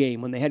during the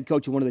game when the head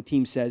coach of one of the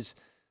teams says,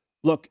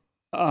 look,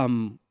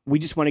 we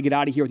just want to get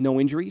out of here with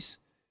no injuries.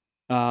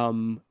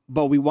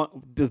 But we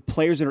want the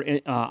players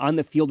that are on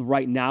the field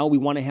right now, we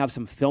want to have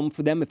some film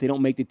for them if they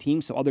don't make the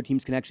team so other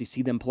teams can actually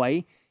see them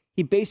play.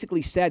 He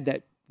basically said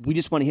that we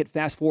just want to hit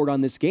fast forward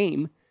on this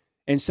game.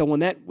 And so when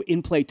that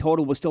in-play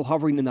total was still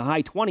hovering in the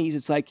high 20s,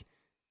 it's like,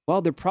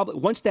 well, they're probably,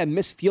 once that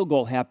missed field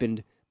goal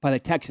happened by the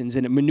Texans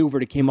and it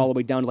maneuvered, it came all the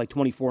way down to like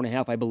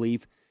 24.5, I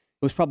believe.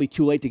 It was probably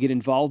too late to get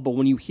involved. But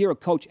when you hear a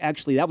coach,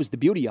 actually, that was the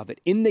beauty of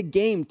it. In the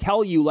game,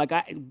 tell you, like,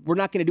 we're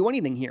not going to do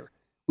anything here.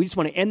 We just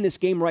want to end this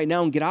game right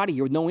now and get out of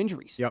here with no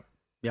injuries. Yep.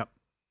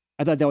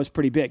 I thought that was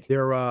pretty big.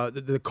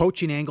 The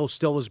coaching angle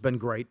still has been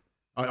great.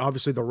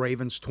 Obviously, the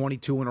Ravens,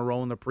 22 in a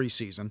row in the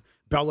preseason.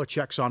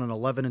 Belichick's on an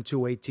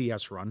 11-2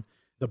 ATS run.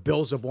 The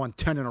Bills have won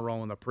 10 in a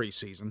row in the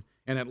preseason.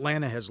 And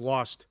Atlanta has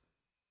lost.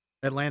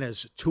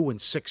 Atlanta's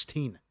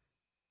 2-16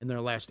 in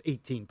their last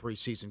 18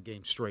 preseason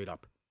games straight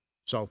up.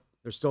 So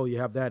there's still, you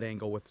have that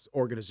angle with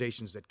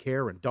organizations that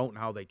care and don't and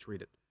how they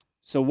treat it.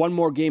 So one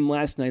more game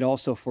last night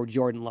also for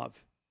Jordan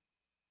Love.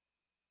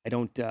 I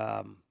don't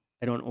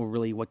know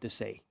really what to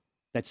say.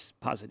 That's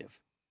positive.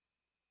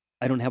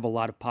 I don't have a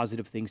lot of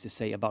positive things to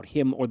say about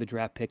him or the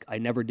draft pick. I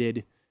never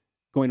did,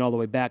 going all the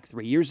way back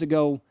 3 years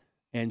ago.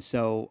 And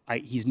so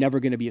he's never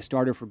going to be a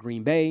starter for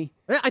Green Bay.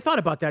 I thought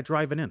about that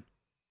driving in.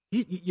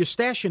 You're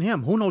stashing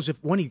him. Who knows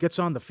when he gets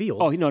on the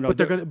field? Oh, no.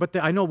 But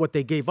I know what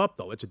they gave up,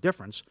 though. It's a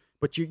difference.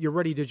 But you're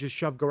ready to just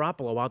shove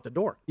Garoppolo out the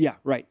door. Yeah,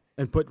 right.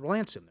 And put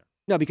Lance in there.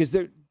 No, because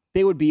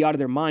they would be out of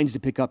their minds to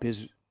pick up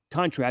his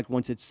contract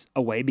once it's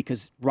away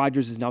because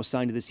Rodgers is now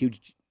signed to this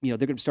huge, they're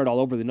going to start all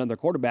over with another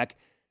quarterback.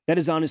 That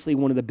is honestly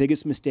one of the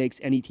biggest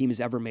mistakes any team has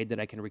ever made that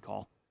I can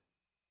recall.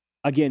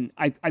 Again,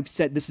 I've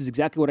said, this is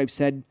exactly what I've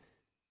said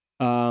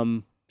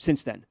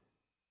since then.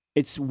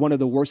 It's one of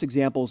the worst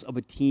examples of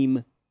a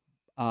team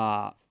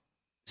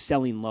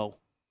selling low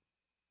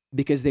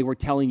because they were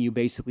telling you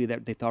basically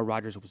that they thought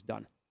Rodgers was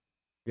done.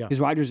 Yeah. Because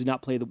Rodgers did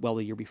not play well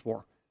the year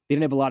before. They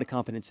didn't have a lot of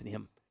confidence in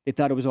him. They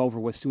thought it was over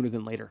with sooner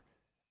than later.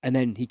 And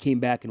then he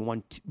came back and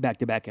won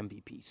back-to-back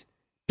MVPs.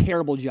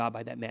 Terrible job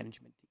by that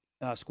management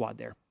squad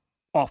there.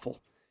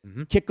 Awful.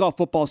 Mm-hmm. Kickoff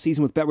football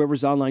season with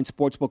BetRivers Online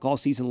Sportsbook all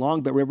season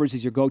long. BetRivers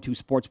is your go-to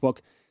sportsbook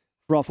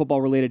for all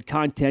football-related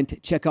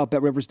content. Check out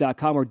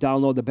BetRivers.com or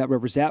download the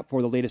BetRivers app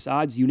for the latest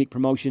odds, unique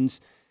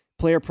promotions,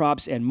 player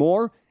props, and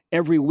more.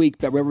 Every week,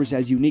 BetRivers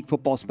has unique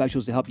football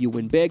specials to help you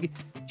win big.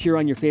 Cheer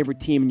on your favorite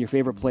team and your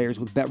favorite players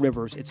with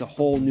BetRivers. It's a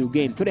whole new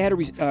game. Could have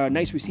had a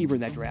nice receiver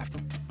in that draft.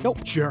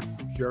 Nope. Sure.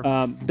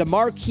 The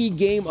marquee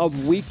game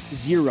of Week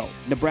 0,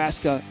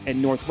 Nebraska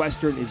and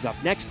Northwestern, is up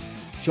next.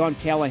 Sean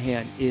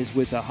Callahan is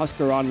with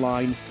Husker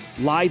Online,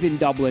 live in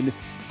Dublin.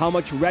 How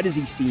much red is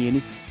he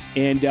seeing?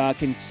 And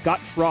can Scott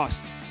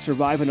Frost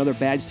survive another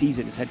bad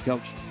season as head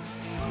coach?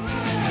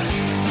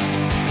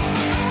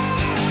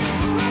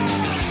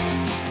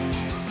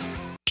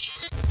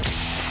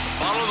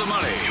 Follow the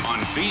money on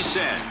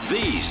VSiN,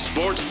 the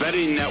Sports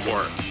Betting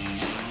Network.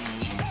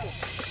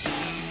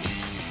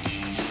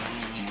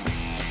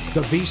 The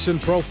VSiN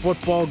Pro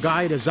Football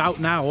Guide is out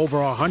now, over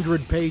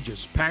 100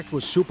 pages, packed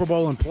with Super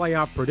Bowl and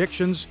playoff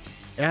predictions.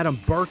 Adam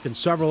Burke and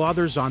several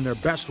others on their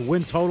best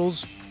win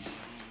totals.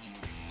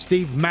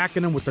 Steve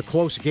Mackinnon with the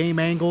close game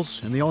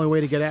angles. And the only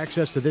way to get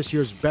access to this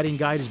year's betting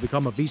guide is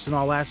become a VSiN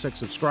All Access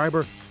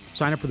subscriber.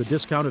 Sign up for the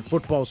discounted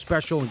football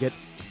special and get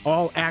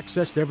all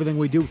access to everything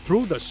we do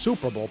through the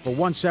Super Bowl for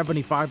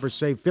 $175 or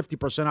save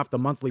 50% off the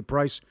monthly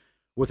price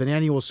with an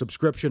annual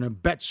subscription,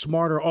 and bet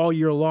smarter all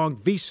year long.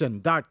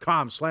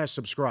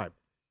 VSiN.com/subscribe.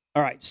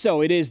 All right,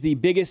 so it is the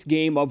biggest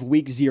game of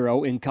Week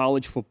 0 in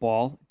college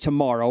football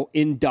tomorrow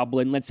in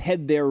Dublin. Let's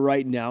head there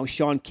right now.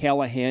 Sean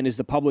Callahan is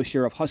the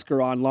publisher of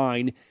Husker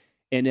Online,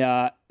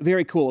 and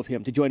very cool of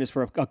him to join us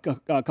for a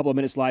couple of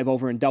minutes live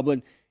over in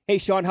Dublin. Hey,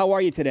 Sean, how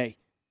are you today?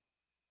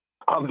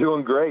 I'm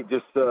doing great.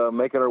 Just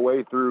making our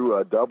way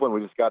through Dublin.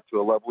 We just got to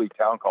a lovely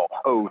town called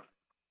Howth,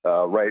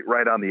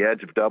 right on the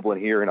edge of Dublin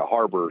here in a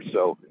harbor.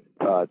 So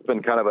it's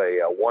been kind of a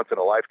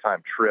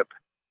once-in-a-lifetime trip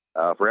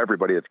for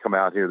everybody that's come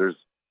out here. There's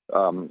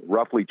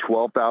roughly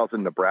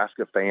 12,000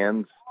 Nebraska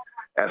fans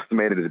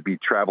estimated to be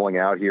traveling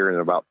out here, and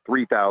about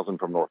 3,000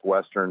 from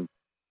Northwestern.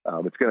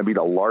 It's going to be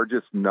the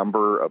largest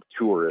number of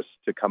tourists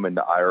to come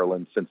into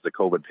Ireland since the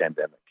COVID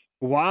pandemic.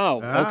 Wow.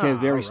 Okay.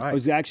 Right. I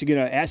was actually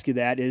going to ask you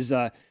that. Is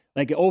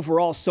like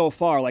overall so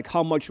far, like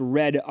how much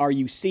red are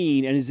you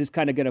seeing, and is this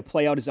kind of going to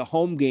play out as a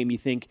home game, you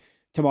think,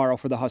 tomorrow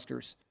for the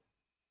Huskers?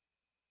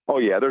 Oh,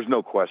 yeah, there's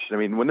no question. I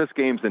mean, when this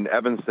game's in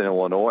Evanston,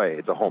 Illinois,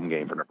 it's a home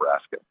game for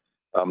Nebraska.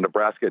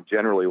 Nebraska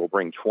generally will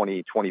bring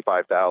 20,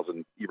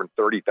 25,000, even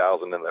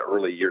 30,000 in the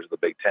early years of the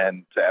Big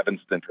Ten to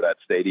Evanston for that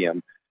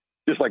stadium,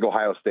 just like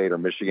Ohio State or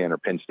Michigan or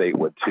Penn State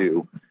would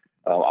too.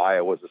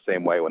 Iowa's the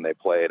same way when they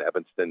play at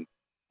Evanston.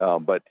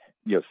 But,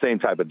 same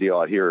type of deal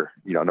out here.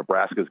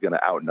 Nebraska's going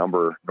to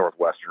outnumber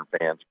Northwestern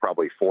fans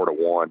probably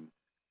 4-1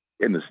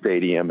 in the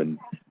stadium, and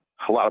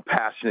a lot of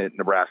passionate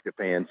Nebraska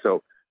fans.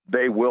 So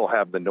they will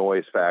have the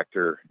noise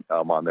factor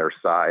on their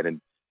side. And,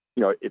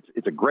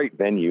 it's a great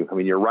venue. I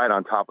mean, you're right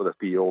on top of the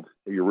field.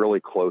 You're really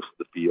close to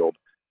the field.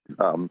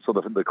 So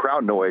the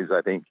crowd noise,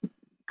 I think,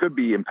 could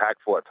be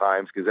impactful at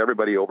times because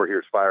everybody over here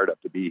is fired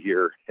up to be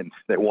here and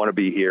they want to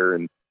be here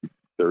and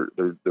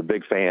they're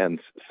big fans.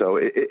 So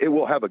it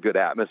will have a good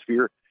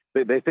atmosphere.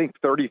 They think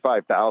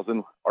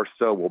 35,000 or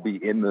so will be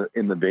in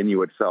the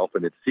venue itself,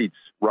 and it seats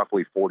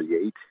roughly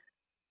 48.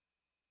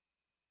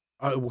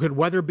 Could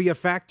weather be a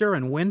factor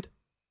and wind?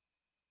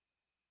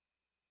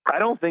 I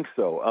don't think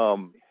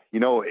so.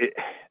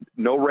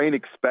 No rain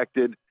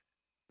expected.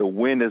 The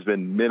wind has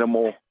been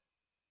minimal.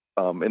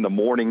 In the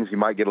mornings, you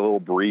might get a little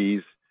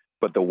breeze,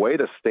 but the way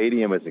the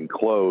stadium is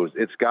enclosed,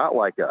 it's got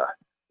like a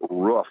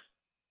roof.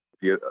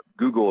 If you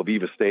Google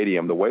Aviva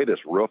Stadium, the way this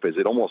roof is,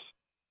 it almost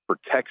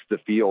protects the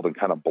field and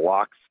kind of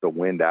blocks the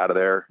wind out of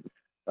there.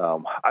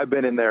 I've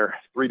been in there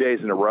 3 days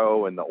in a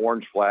row, and the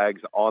orange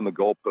flags on the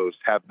goalposts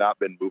have not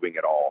been moving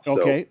at all.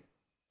 Okay.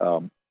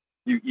 So,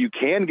 you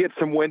can get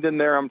some wind in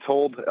there, I'm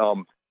told,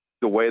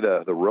 the way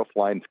the roof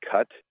line's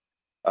cut.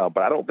 But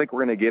I don't think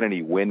we're going to get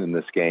any wind in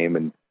this game.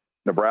 And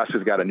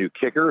Nebraska's got a new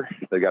kicker.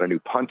 They got a new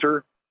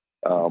punter.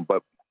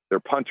 But their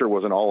punter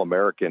was an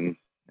All-American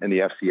in the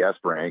FCS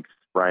ranks,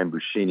 Brian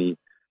Buschini.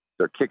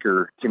 Their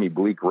kicker, Timmy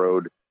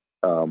Bleekrode,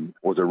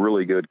 was a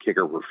really good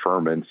kicker for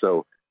Furman.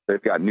 So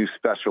they've got new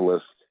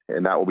specialists,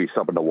 and that will be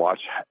something to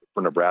watch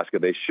for Nebraska.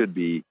 They should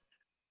be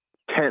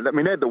 10. I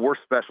mean, they had the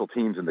worst special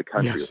teams in the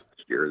country last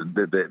year.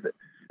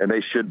 And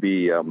they should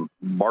be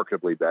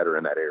markedly better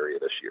in that area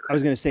this year. I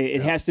was going to say,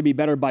 it has to be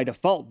better by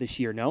default this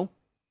year, no?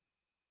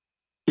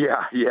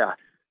 Yeah.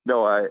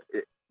 No, I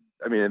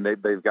mean,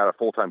 they've got a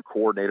full-time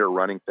coordinator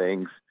running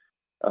things.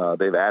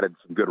 They've added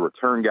some good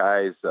return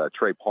guys.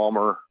 Trey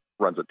Palmer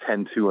runs a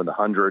 10-2 in the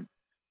 100.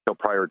 He'll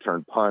probably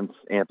return punts.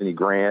 Anthony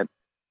Grant,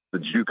 the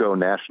JUCO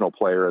National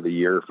Player of the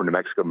Year for New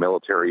Mexico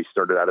Military,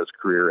 started out his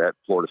career at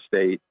Florida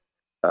State.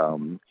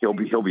 He'll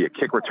be a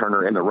kick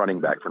returner and the running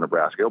back for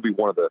Nebraska. He'll be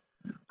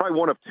probably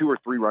one of 2 or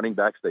 3 running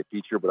backs they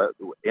feature, but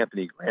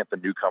Anthony Grant, the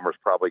newcomer, is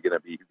probably going to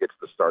be who gets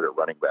the start at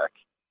running back.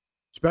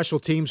 Special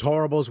teams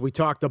horribles. We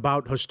talked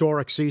about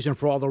historic season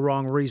for all the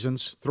wrong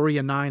reasons.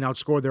 3-9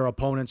 outscored their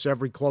opponents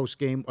every close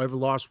game.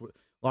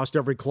 Lost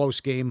every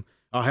close game.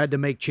 Had to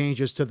make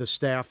changes to the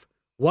staff.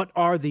 What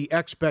are the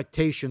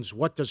expectations?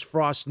 What does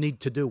Frost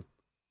need to do?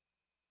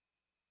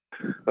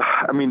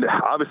 I mean,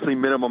 obviously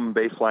minimum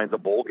baseline's a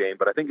bowl game,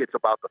 but I think it's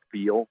about the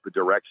feel, the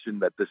direction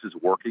that this is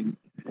working.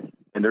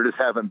 And there just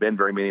haven't been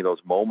very many of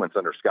those moments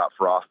under Scott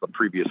Frost the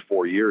previous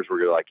 4 years where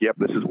you're like, yep,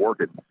 this is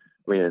working.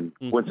 I mean,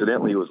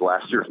 coincidentally, it was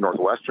last year's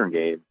Northwestern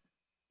game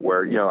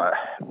where, you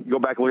go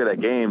back and look at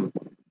that game,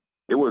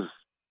 it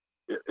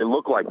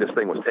looked like this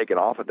thing was taking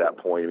off at that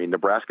point. I mean,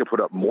 Nebraska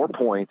put up more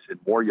points and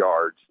more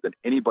yards than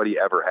anybody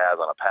ever has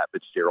on a Pat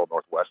Fitzgerald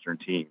Northwestern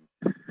team.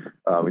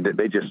 I mean,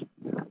 they just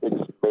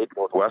made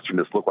Northwestern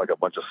just look like a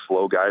bunch of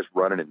slow guys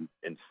running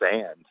in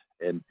sand.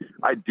 And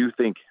I do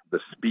think the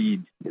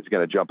speed is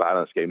going to jump out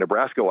of this game.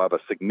 Nebraska will have a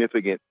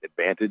significant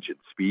advantage in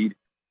speed,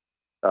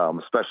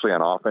 especially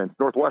on offense.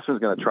 Northwestern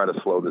is going to try to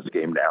slow this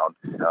game down.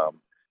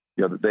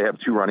 They have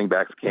 2 running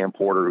backs, Cam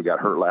Porter, who got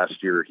hurt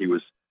last year. He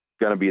was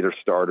going to be their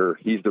starter.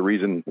 He's the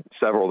reason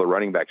several of the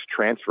running backs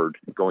transferred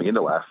going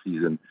into last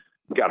season,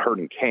 got hurt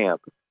in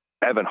camp.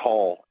 Evan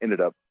Hall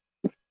ended up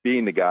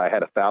being the guy,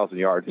 had 1,000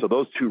 yards. So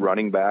those 2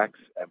 running backs,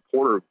 and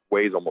Porter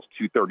weighs almost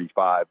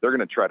 235. They're going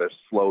to try to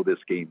slow this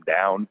game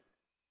down.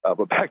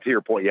 But back to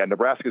your point,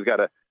 Nebraska's got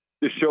to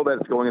just show that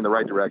it's going in the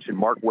right direction.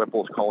 Mark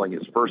Whipple's calling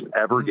his first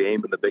ever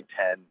game in the Big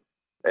Ten,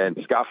 and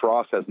Scott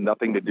Frost has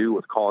nothing to do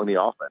with calling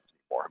the offense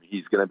anymore. I mean,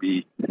 he's going to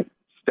be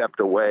stepped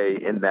away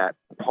in that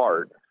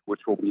part,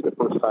 which will be the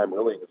first time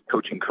really in his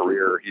coaching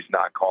career he's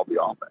not called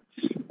the offense.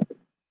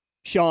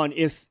 Sean,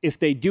 if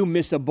they do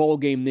miss a bowl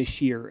game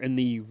this year and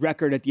the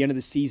record at the end of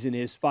the season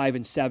is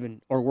 5-7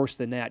 or worse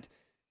than that,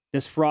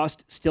 does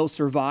Frost still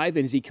survive,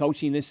 and is he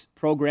coaching this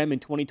program in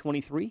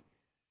 2023?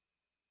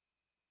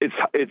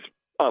 It's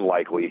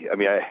unlikely. I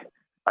mean,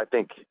 I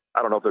think,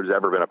 I don't know if there's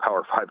ever been a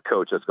Power 5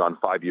 coach that's gone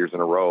 5 years in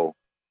a row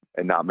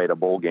and not made a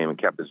bowl game and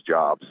kept his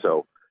job.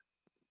 So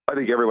I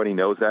think everybody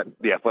knows that.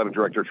 The athletic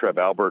director, Trev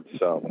Alberts,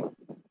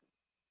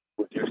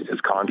 reduced his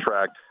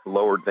contract,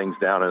 lowered things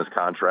down in his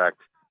contract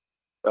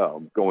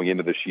going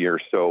into this year.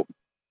 So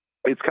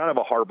it's kind of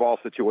a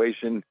hardball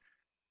situation.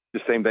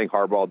 The same thing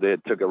Harbaugh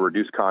did, took a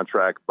reduced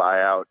contract,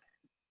 buyout,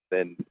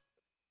 then,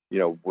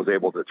 was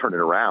able to turn it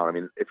around. I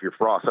mean, if you're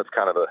Frost, that's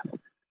kind of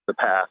the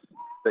path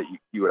that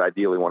you would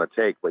ideally want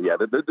to take. But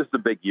this is a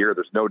big year.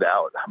 There's no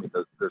doubt. I mean,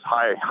 there's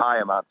high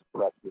amounts of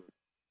production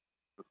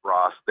with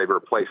Frost. They've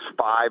replaced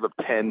 5 of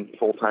 10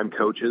 full-time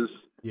coaches.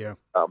 Yeah.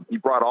 He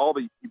brought all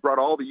the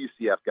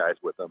UCF guys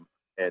with him,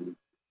 and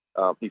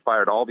he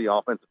fired all the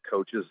offensive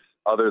coaches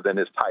other than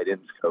his tight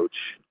ends coach,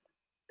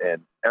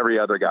 and every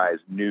other guy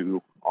is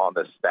new on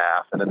the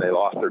staff. And then they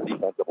lost their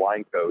defensive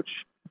line coach,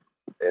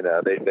 and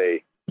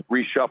they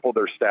reshuffled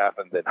their staff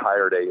and then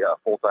hired a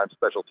full-time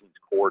special teams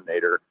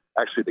coordinator.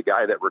 Actually, the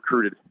guy that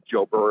recruited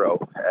Joe Burrow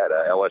at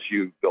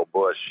LSU, Bill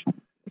Bush,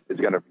 is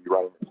going to be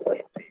running the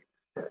special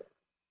teams.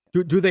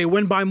 Do they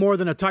win by more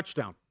than a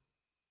touchdown?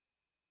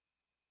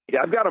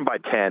 Yeah, I've got them by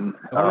 10.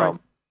 All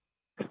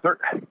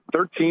right.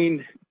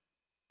 13.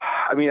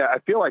 I mean, I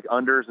feel like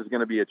unders is going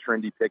to be a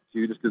trendy pick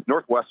too, just because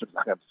Northwestern's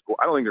not going to score.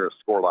 I don't think they're going to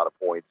score a lot of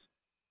points.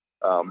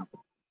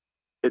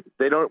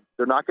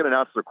 They're not going to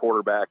announce their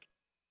quarterback.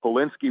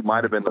 Polinsky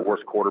might have been the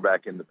worst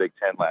quarterback in the Big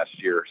Ten last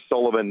year.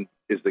 Sullivan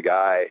is the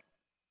guy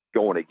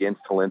going against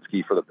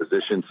Polinsky for the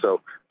position,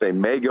 so they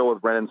may go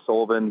with Brennan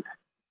Sullivan.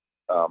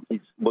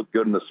 He's looked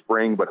good in the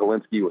spring, but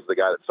Polinsky was the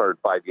guy that started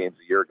 5 games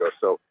a year ago.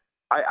 So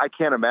I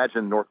can't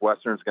imagine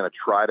Northwestern's going to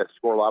try to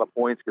score a lot of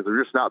points because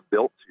they're just not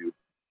built to.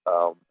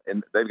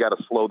 And they've got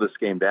to slow this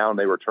game down.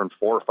 They returned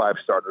 4 or 5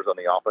 starters on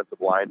the offensive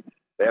line.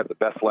 They have the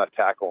best left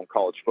tackle in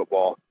college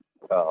football,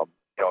 in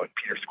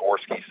Peter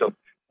Skorsky. So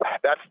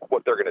that's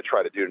what they're going to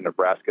try to do to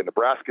Nebraska.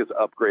 Nebraska's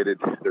upgraded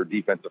their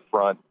defensive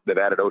front. They've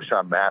added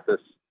O'Shawn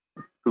Mathis,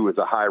 who is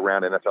a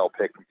high-round NFL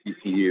pick from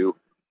TCU.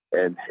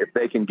 And if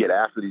they can get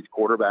after these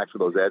quarterbacks with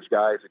those edge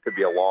guys, it could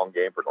be a long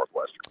game for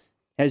Northwestern.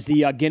 Has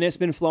the Guinness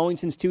been flowing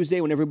since Tuesday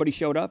when everybody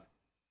showed up?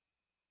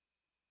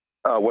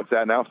 What's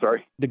that now?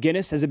 Sorry. The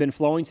Guinness, has it been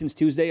flowing since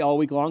Tuesday all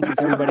week long since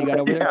everybody got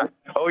over there?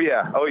 Oh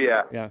yeah.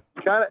 Yeah.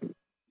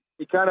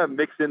 You kind of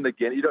mix in the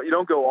Guinness. You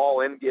don't go all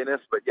in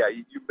Guinness, but yeah,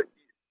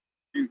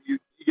 you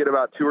get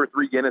about 2 or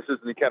 3 Guinnesses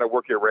and you kind of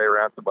work your way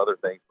around some other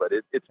things. But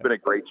it's been a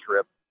great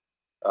trip.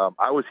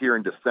 I was here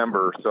in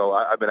December, so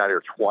I've been out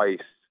here twice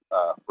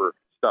for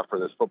stuff for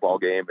this football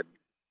game, and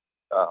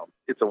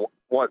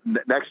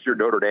next year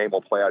Notre Dame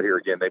will play out here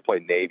again. They play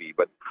Navy,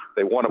 but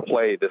they want to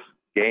play this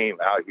game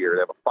out here. They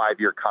have a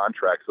 5-year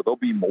contract, so there'll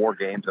be more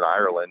games in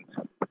Ireland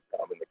in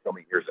the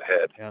coming years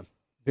ahead. Yeah,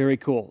 very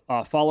cool.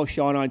 Follow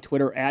Sean on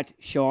Twitter at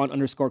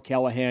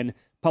Sean_Callahan,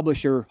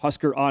 publisher,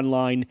 Husker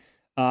Online.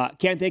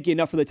 Can't thank you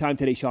enough for the time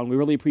today, Sean. We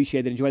really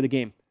appreciate it. Enjoy the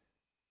game.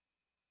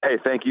 Hey,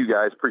 thank you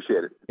guys.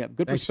 Appreciate it. Yeah,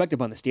 good perspective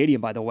on the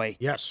stadium, by the way.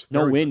 Yes.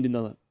 No wind in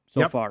the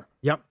far.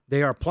 Yep.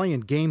 They are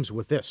playing games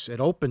with this. It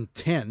opened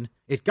 10.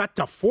 It got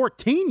to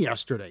 14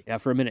 yesterday. Yeah,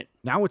 for a minute.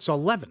 Now it's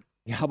 11.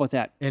 Yeah, how about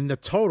that? And the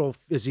total,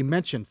 as he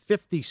mentioned,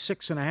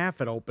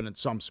 56.5 at open in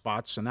some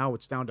spots, and now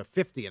it's down to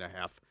 50.5.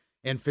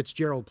 And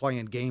Fitzgerald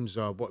playing games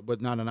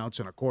with not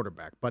announcing a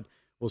quarterback. But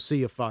we'll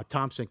see if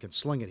Thompson can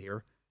sling it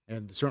here.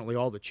 And certainly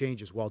all the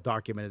changes well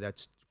documented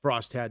that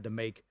Frost had to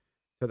make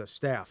to the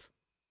staff.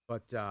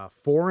 But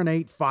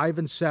 4-8,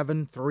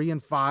 5-7,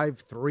 3-5,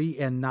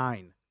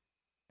 3-9.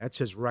 That's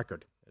his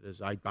record. It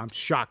is. I'm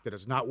shocked that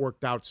it's not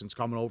worked out since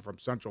coming over from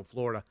Central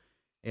Florida,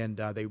 and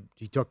they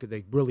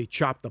really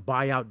chopped the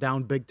buyout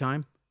down big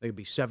time. They'd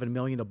be $7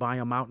 million to buy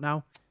him out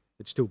now.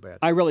 It's too bad.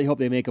 I really hope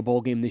they make a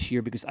bowl game this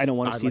year because I don't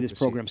want to see this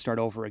program start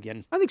over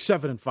again. I think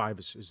 7-5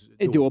 is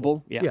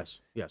doable. Yeah.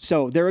 Yes.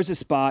 So there is a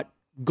spot,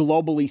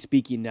 globally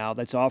speaking, now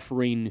that's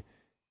offering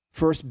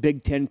first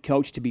Big Ten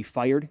coach to be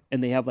fired,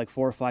 and they have like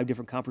 4 or 5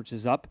 different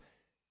conferences up.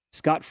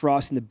 Scott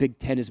Frost in the Big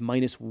Ten is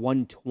minus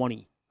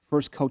 120.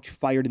 First coach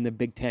fired in the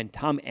Big Ten.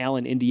 Tom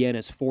Allen, Indiana,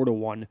 is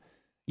 4-1.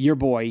 Your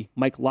boy,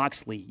 Mike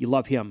Locksley, you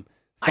love him,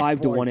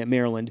 5-1 at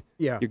Maryland.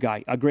 Yeah. Your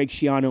guy. Greg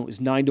Schiano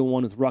is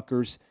 9-1 with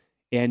Rutgers.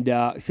 And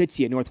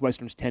Fitzy at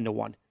Northwestern is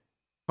 10-1.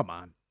 Come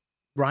on.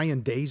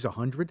 Ryan Day's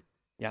 100?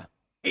 Yeah.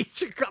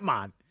 Come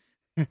on.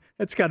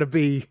 That's got to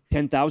be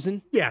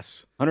 10,000?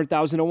 Yes.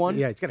 100,000 to 1?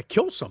 Yeah, he's got to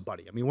kill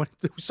somebody. I mean, want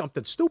to do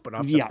something stupid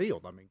off the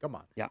field. I mean, come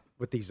on. Yeah.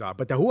 With these,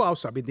 but who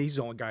else? I mean, he's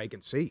the only guy I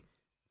can see.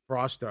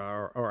 Frost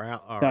or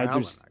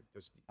Allen.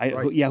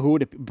 Who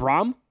would it be?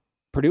 Braum?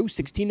 Purdue,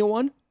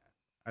 16-1?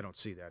 I don't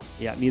see that.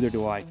 Yeah, neither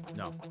do I.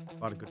 No. A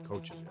lot of good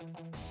coaches here.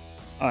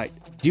 All right.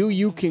 Do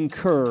you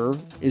concur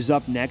is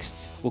up next.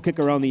 We'll kick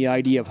around the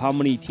idea of how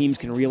many teams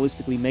can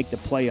realistically make the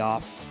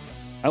playoff.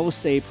 I will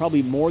say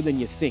probably more than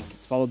you think.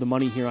 It's Follow the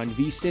Money here on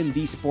VSiN,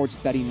 the Sports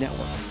Betting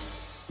Network.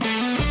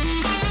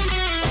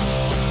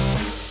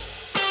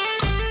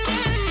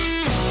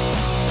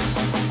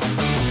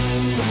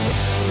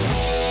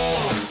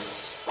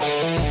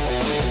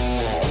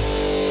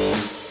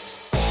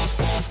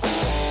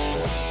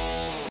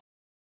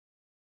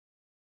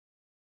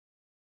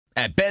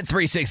 At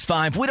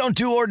Bet365, we don't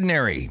do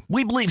ordinary.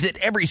 We believe that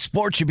every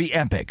sport should be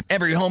epic.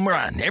 Every home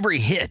run, every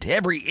hit,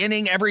 every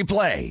inning, every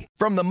play.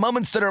 From the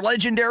moments that are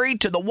legendary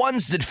to the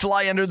ones that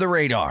fly under the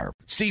radar.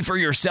 See for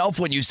yourself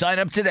when you sign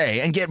up today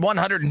and get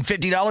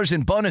 $150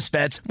 in bonus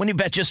bets when you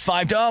bet just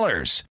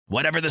 $5.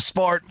 Whatever the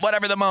sport,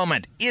 whatever the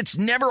moment, it's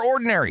never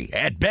ordinary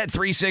at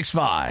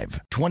Bet365.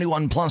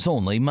 21 plus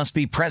only. Must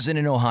be present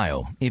in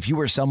Ohio. If you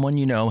or someone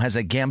you know has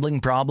a gambling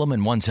problem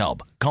and wants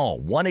help, call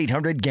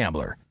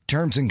 1-800-GAMBLER.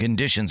 Terms and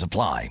conditions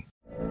apply.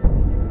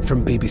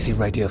 From BBC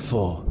Radio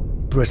 4,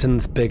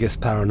 Britain's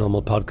biggest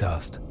paranormal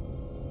podcast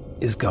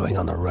is going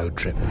on a road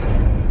trip.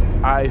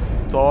 I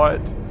thought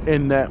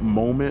in that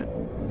moment,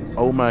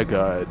 oh my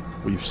God,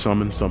 we've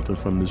summoned something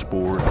from this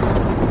board.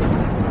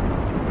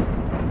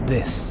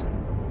 This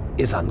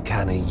is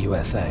Uncanny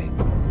USA.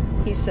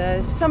 He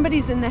says,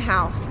 somebody's in the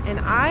house, and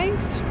I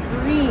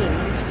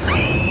screamed.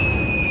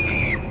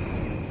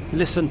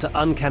 Listen to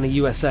Uncanny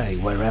USA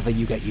wherever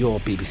you get your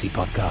BBC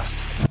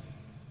podcasts,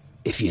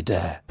 if you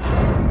dare.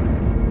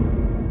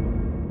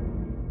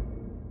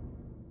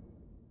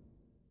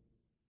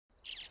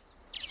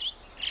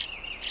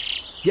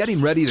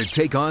 Getting ready to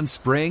take on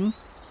spring?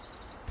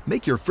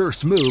 Make your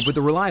first move with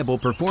the reliable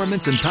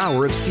performance and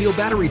power of Steel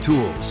battery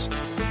tools.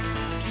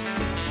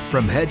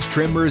 From hedge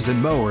trimmers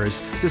and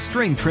mowers to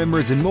string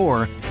trimmers and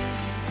more,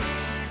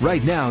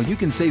 right now you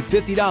can save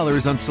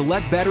 $50 on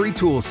select battery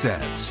tool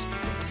sets.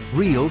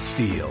 Real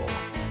Steel.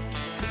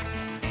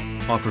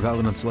 Offer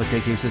valid on select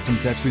AK system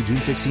sets through June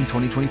 16,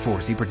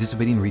 2024. See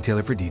participating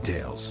retailer for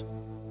details.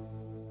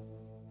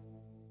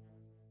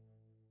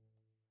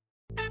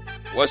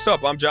 What's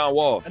up? I'm John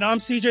Wall. And I'm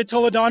CJ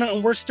Toledano,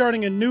 and we're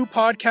starting a new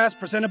podcast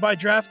presented by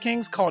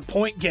DraftKings called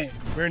Point Game.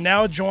 We're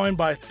now joined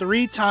by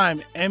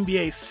three-time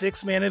NBA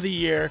Sixth Man of the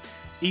Year,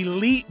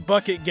 elite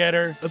bucket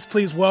getter. Let's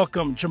please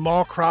welcome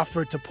Jamal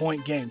Crawford to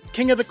Point Game.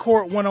 King of the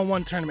Court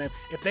one-on-one tournament.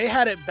 If they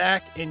had it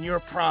back in your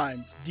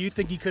prime, do you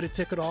think you could have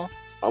took it all?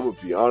 I'm going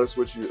to be honest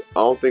with you. I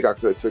don't think I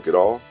could have took it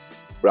all,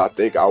 but I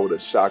think I would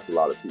have shocked a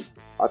lot of people.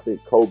 I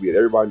think Kobe and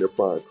everybody in their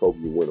prime, Kobe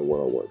would win a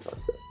one-on-one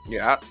contest.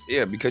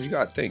 Yeah, because you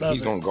got to think.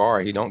 He's going to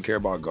guard. He don't care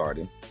about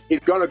guarding. He's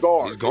going to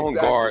guard. He's going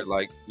to guard.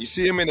 Like, you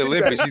see him in the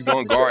Olympics, he's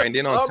going to guard. And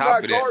then on top of that.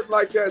 I'm not guarding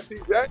like that,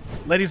 CJ.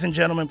 Ladies and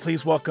gentlemen,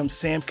 please welcome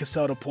Sam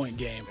Cassell to Point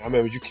Game. I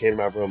remember you came to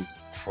my room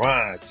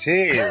crying,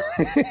 tears.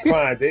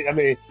 Crying. I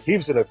mean, he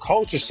was in a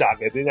culture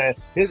shock. And then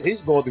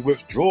he's going through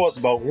withdrawals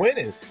about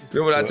winning.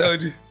 Remember what I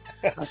told you?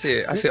 I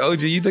said,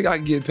 OG, you think I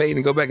can get paid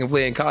and go back and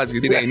play in college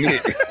because it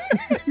ain't it?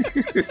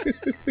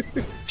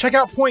 Check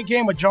out Point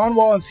Game with John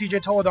Wall and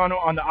CJ Toledano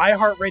on the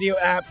iHeartRadio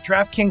app,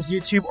 DraftKings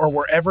YouTube, or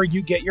wherever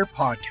you get your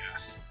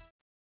podcasts.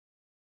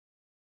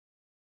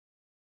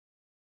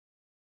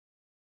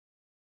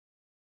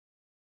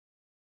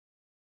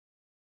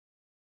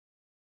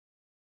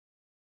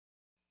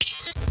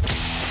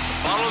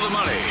 Follow the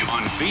money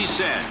on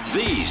VSiN,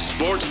 the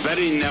Sports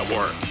Betting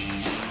Network.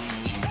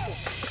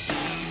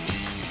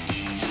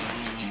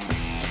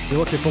 You're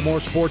looking for more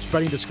sports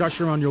betting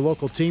discussion on your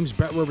local teams?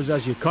 BetRivers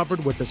has you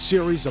covered with a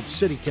series of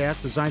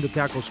CityCasts designed to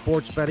tackle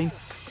sports betting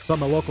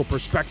from a local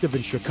perspective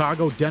in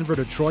Chicago, Denver,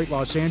 Detroit,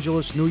 Los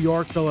Angeles, New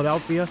York,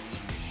 Philadelphia,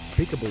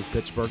 Peekaboo,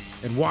 Pittsburgh,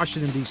 and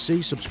Washington,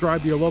 D.C.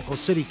 Subscribe to your local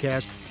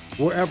CityCast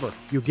wherever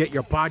you get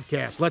your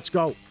podcast. Let's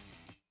go.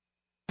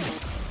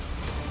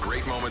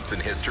 Great moments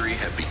in history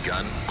have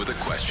begun with a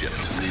question.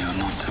 To be or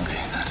not to be,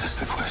 that is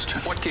the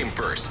question. What came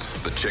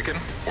first, the chicken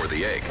or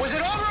the egg? Was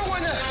it over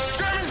when the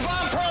Germans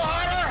bombed Pearl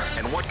Harbor?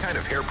 And what kind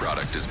of hair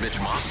product does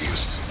Mitch Moss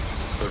use?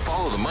 But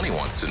Follow the Money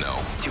wants to know.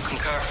 Do you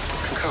concur?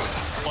 Concur with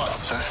them. What,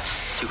 sir?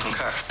 Do you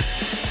concur?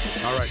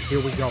 All right, here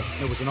we go.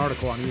 There was an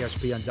article on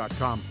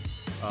ESPN.com.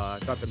 I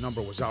thought the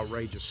number was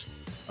outrageous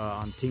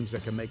on teams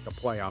that can make the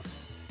playoff.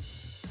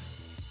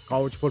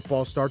 College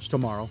football starts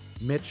tomorrow.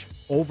 Mitch,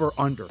 over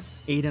under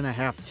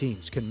 8.5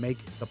 teams can make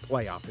the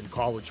playoff in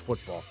college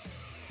football.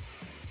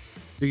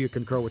 Do you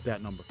concur with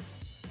that number?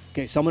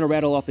 Okay, so I'm going to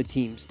rattle off the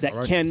teams that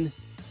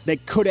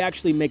that could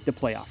actually make the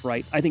playoff,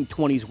 right? I think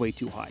 20 is way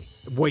too high.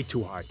 Way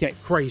too high. Okay.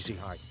 Crazy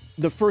high.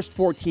 The first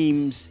 4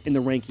 teams in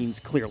the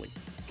rankings, clearly.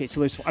 Okay,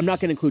 so I'm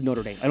not going to include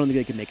Notre Dame. I don't think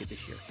they can make it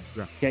this year.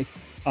 Yeah.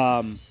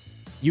 Okay?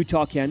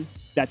 Utah can.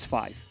 That's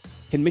 5.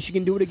 Can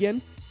Michigan do it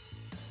again?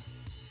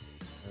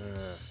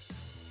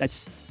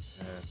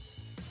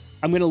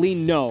 I'm going to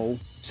lean no,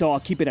 so I'll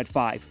keep it at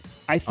 5.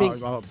 I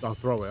think I'll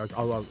throw it.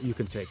 You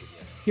can take it.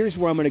 Yeah. Here's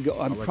where I'm going to go.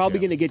 I'm probably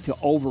going to get to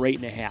over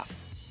 8.5.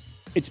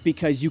 It's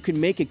because you can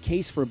make a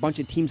case for a bunch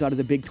of teams out of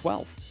the Big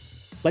 12.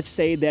 Let's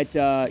say that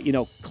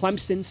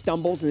Clemson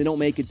stumbles and they don't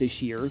make it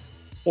this year,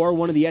 or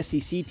one of the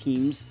SEC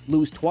teams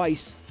lose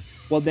twice.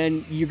 Well,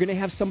 then you're going to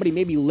have somebody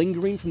maybe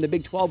lingering from the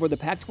Big 12 or the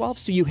Pac-12.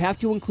 So you have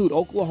to include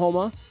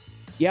Oklahoma.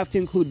 You have to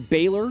include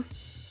Baylor.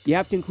 You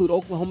have to include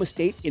Oklahoma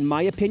State, in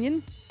my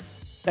opinion.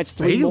 That's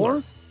 3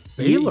 more.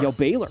 Baylor.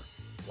 Baylor.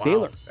 Wow,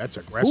 Baylor. That's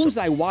aggressive. Who was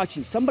I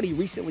watching? Somebody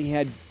recently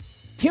had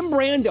Tim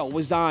Brando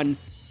was on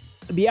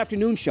the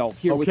afternoon show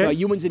here with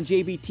Ewans and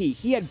JVT.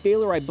 He had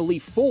Baylor, I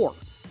believe, 4.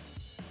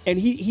 And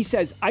he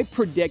says, I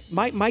predict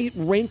my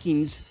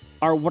rankings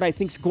are what I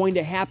think is going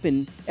to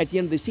happen at the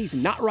end of the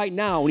season. Not right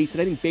now. And he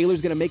said, I think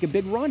Baylor's going to make a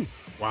big run.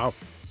 Wow.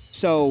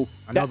 So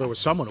I know there was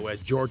someone who has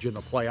Georgia in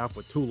the playoff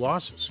with 2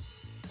 losses.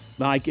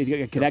 I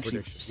could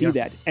actually see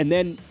that. And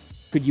then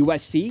could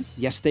USC?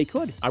 Yes, they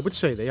could. I would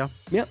say they are.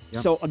 Yeah.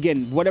 So,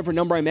 again, whatever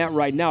number I'm at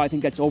right now, I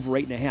think that's over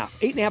 8.5.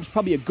 8.5 is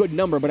probably a good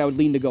number, but I would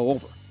lean to go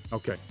over.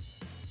 Okay.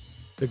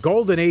 The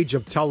golden age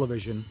of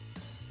television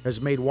has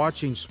made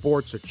watching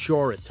sports a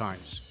chore at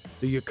times.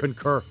 Do you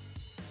concur?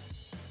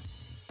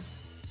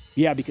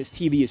 Yeah, because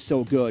TV is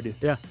so good.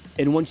 Yeah.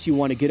 And once you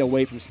want to get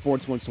away from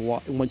sports once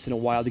in a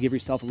while to give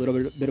yourself a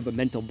little bit of a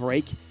mental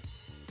break,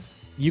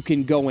 you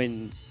can go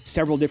in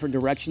several different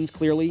directions,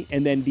 clearly,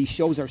 and then these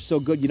shows are so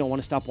good you don't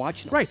want to stop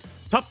watching them. Right.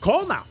 Tough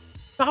call now.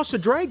 The House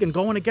of Dragon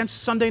going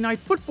against Sunday Night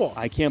Football.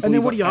 I can't and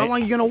believe then how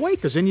long are you going to wait?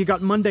 Because then you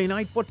got Monday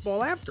Night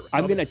Football after it.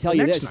 I'm going to tell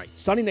you this. Night.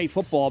 Sunday Night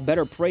Football,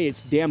 better pray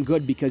it's damn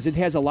good because it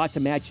has a lot to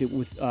match it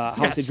with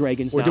House of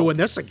Dragons. We're now. doing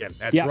this again.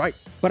 That's right.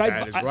 But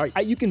that is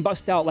right. You can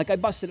bust out, like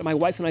my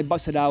wife and I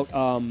busted out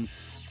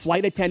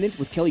Flight Attendant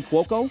with Kelly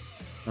Cuoco.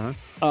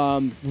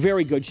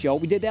 Very good show.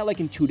 We did that like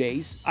in 2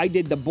 days. I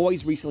did The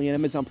Boys recently on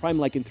Amazon Prime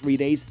like in 3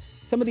 days.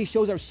 Some of these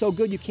shows are so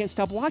good you can't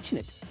stop watching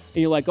it.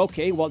 And you're like,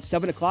 okay, well, it's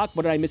 7 o'clock.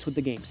 What did I miss with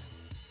the games?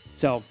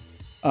 So,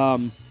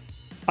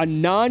 a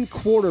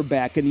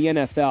non-quarterback in the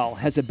NFL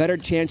has a better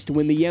chance to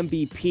win the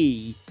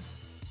MVP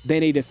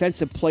than a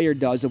defensive player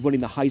does of winning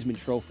the Heisman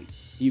Trophy.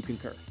 You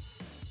concur?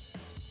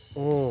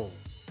 Oh.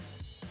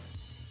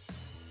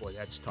 Boy,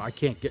 that's tough. I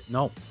can't get,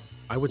 no.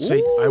 I would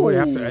say, I would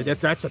have to,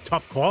 that's a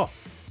tough call.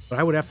 But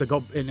I would have to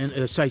go, and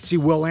I see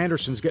Will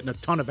Anderson's getting a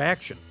ton of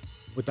action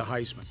with the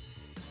Heisman.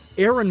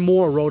 Aaron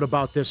Moore wrote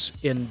about this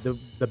in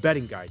the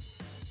betting guide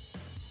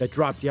that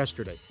dropped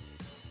yesterday.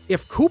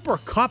 If Cooper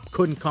Kupp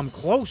couldn't come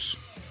close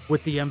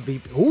with the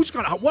MVP,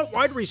 what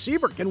wide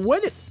receiver can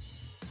win it?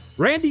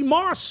 Randy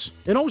Moss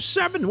in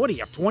 2007, what do you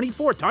have,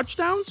 24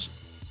 touchdowns?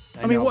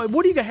 I mean,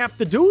 what do you have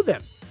to do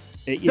then?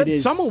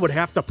 Someone would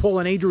have to pull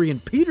an Adrian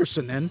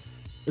Peterson then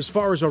as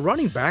far as a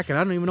running back, and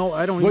I don't even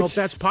know if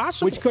that's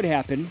possible. Which could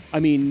happen. I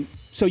mean,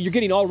 so you're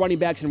getting all running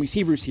backs and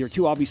receivers here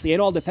too, obviously,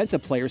 and all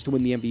defensive players to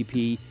win the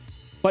MVP.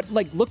 But,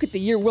 look at the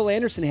year Will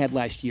Anderson had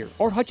last year,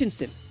 or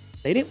Hutchinson.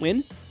 They didn't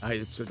win. I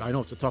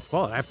know it's a tough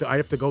call. I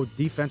have to go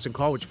defense in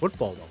college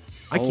football, though.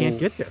 I can't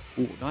get there.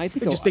 No, I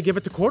think they give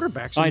it to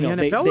quarterbacks in the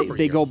NFL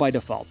they go by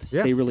default.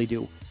 Yeah. They really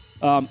do.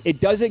 It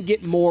doesn't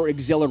get more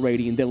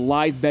exhilarating than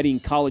live betting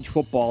college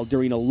football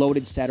during a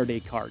loaded Saturday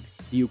card.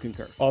 Do you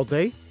concur? All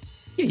day?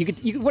 Yeah, you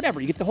get whatever.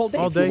 You get the whole day.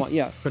 All if day? You want.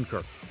 Yeah.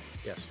 Concur.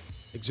 Yes.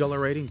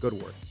 Exhilarating, good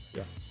word.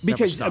 Yeah.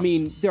 Because, I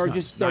mean, there are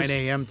just 9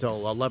 a.m.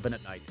 till 11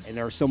 at night. And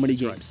there are so many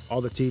That's games. Right.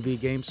 All the TV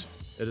games.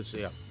 It is,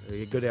 yeah.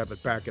 You're good to have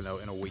it back in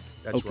a week.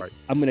 That's okay. right.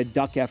 I'm going to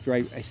duck after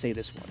I say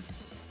this one.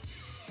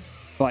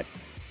 But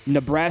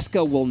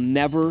Nebraska will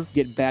never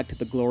get back to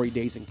the glory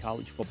days in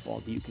college football.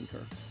 Do you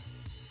concur?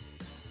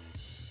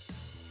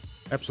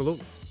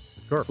 Absolutely.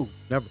 Concur.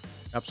 Never.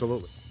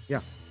 Absolutely. Yeah.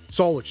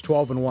 Solich,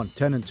 12-1,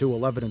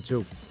 10-2,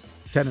 11-2,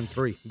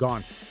 10-3,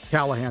 gone.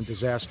 Callahan,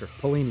 disaster.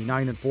 Pelini,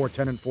 9-4,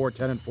 10-4,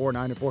 10-4,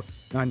 9-4,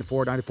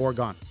 9-4, 9-4,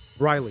 gone.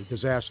 Riley,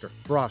 disaster.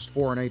 Frost,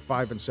 4-8,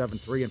 5-7,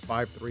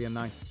 3-5,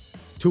 3-9.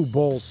 Two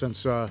bowl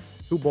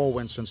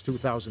wins since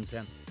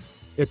 2010.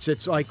 It's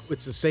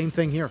the same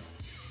thing here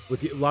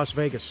with Las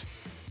Vegas.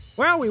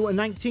 Well, we won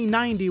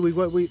 1990.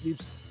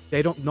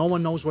 No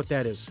one knows what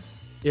that is.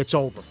 It's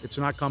over. It's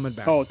not coming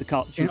back. Oh, at the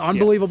college. An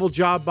unbelievable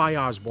job by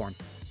Osborne.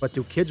 But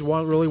do kids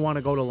really want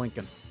to go to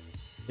Lincoln?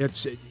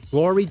 It's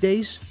glory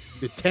days,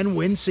 the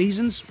 10-win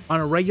seasons on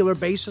a regular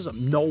basis.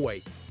 No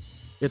way.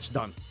 It's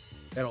done.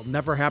 That'll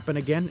never happen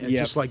again. And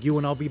just like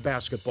UNLV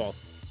basketball.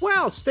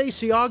 Well,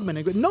 Stacey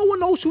Augmon. No one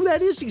knows who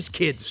that is, these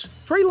kids.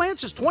 Trey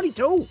Lance is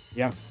 22.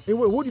 Yeah. Hey,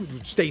 what do you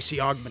Stacey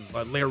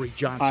Augmon, Larry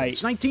Johnson?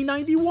 It's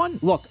 1991.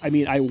 Look, I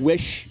mean, I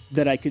wish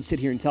that I could sit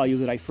here and tell you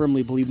that I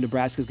firmly believe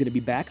Nebraska's going to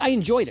be back. I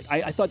enjoyed it.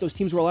 I thought those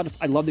teams were a lot of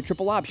fun. I love the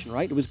triple option,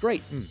 right? It was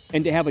great.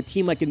 And to have a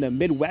team like in the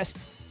Midwest,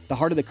 the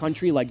heart of the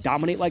country,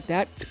 dominate like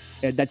that,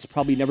 that's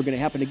probably never going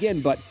to happen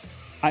again. But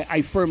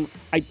I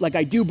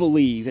do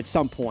believe at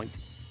some point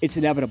it's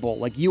inevitable.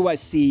 Like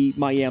USC,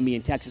 Miami,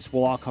 and Texas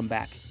will all come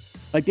back.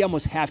 Like they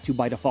almost have to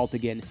by default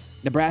again.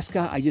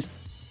 Nebraska,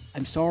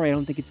 I'm sorry, I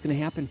don't think it's going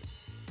to happen.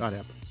 Not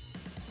happen.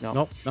 No.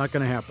 Nope, not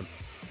going to happen.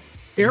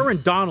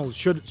 Aaron Donald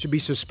should be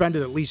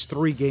suspended at least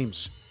 3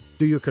 games.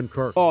 Do you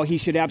concur? Oh, he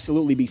should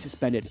absolutely be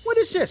suspended. What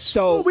is this?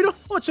 So we don't.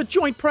 Oh, it's a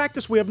joint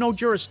practice. We have no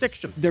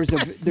jurisdiction.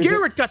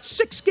 Garrett got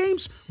 6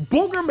 games.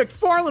 Booger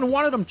McFarland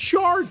wanted him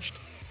charged.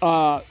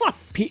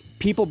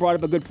 People brought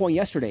up a good point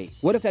yesterday.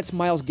 What if that's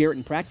Myles Garrett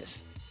in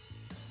practice?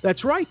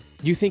 That's right.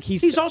 Do you think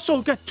he's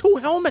also got 2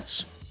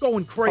 helmets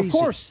going crazy? Of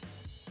course.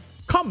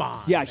 Come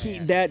on. Yeah,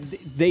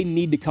 they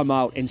need to come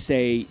out and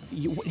say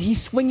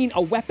he's swinging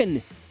a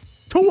weapon.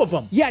 2 of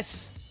them.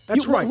 Yes.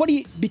 That's right. What do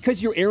you?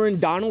 Because you're Aaron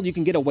Donald, you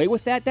can get away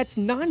with that? That's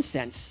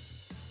nonsense.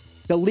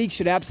 The league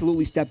should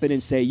absolutely step in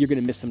and say you're going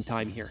to miss some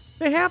time here.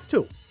 They have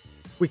to.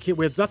 We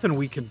have nothing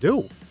we can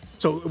do.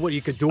 So what,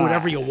 you could do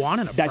whatever you want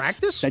in a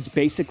practice? That's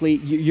basically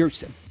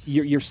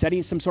you're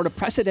setting some sort of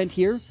precedent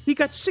here.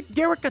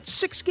 Garrett got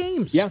 6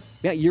 games. Yeah.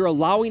 You're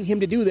allowing him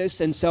to do this,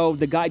 and so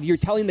you're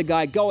telling the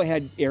guy, go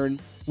ahead, Aaron.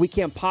 We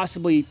can't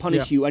possibly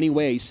punish you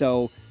anyway,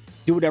 so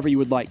do whatever you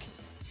would like.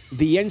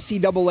 The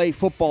NCAA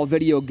football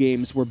video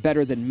games were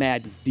better than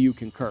Madden. Do you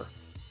concur?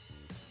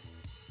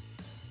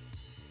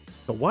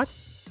 The what?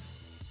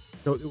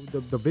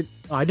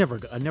 I never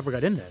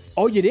got into that.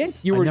 Oh, you didn't?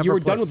 You were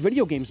done with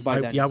video games by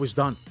then. Yeah, I was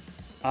done.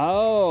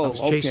 Oh, I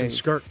was chasing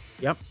skirt.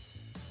 Yep.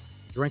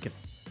 Drinking.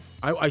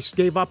 I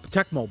gave up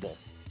Tecmo Bowl.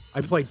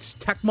 I played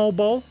Tecmo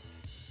Bowl.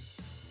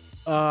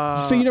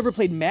 So you never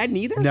played Madden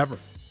either? Never.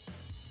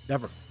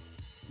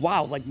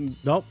 Wow.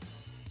 Nope.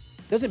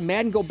 Doesn't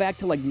Madden go back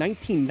to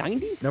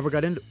 1990? Never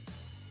got into.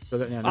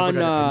 I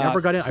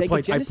never got in. I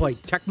played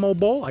Tecmo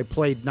Bowl. I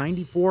played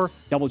 94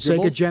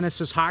 Sega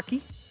Genesis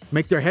hockey.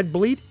 Make their head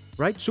bleed.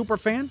 Right. Super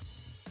fan.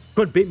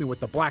 Couldn't beat me with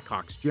the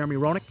Blackhawks. Jeremy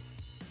Roenick.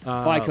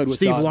 I could with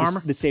Steve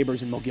Larmer. The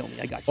Sabres and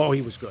Mogilny. I got you. Oh,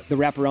 he was good. The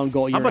wraparound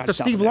goal. How about the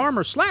Steve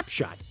Larmer slap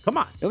shot? Come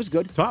on. It was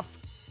good. Tough.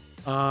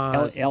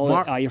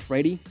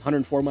 Iafredi,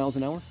 104 miles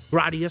an hour.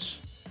 Gradius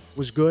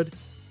was good,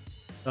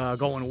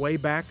 going way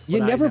back. You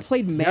never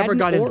played Madden? Never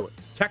got into it.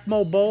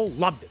 Tecmo Bowl,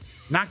 loved it.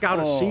 Knock out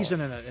a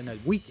season in a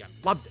weekend,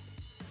 loved it.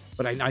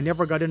 But I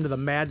never got into the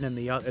Madden and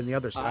the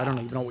other stuff. I don't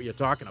even know what you're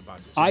talking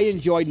about. I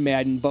enjoyed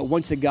Madden, but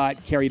once it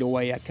got carried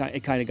away,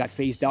 it kind of got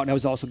phased out, and I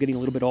was also getting a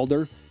little bit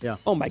older. Yeah.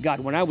 Oh, my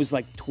God. When I was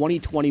like 20,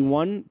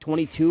 21,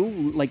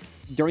 22, like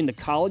during the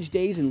college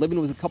days and living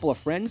with a couple of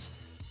friends,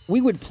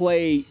 we would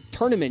play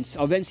tournaments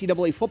of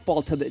NCAA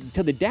football to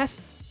the death.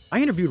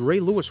 I interviewed Ray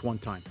Lewis one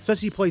time.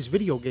 Says he plays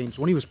video games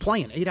when he was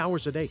playing 8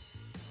 hours a day.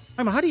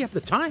 I mean, how do you have the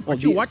time?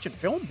 Aren't you watching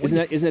film?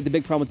 Isn't that the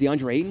big problem with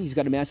DeAndre Ayton? He's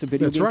got a massive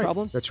video game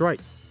problem? That's right.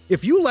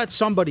 If you let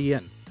somebody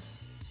in,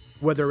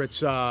 whether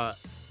it's at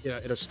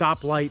a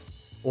stoplight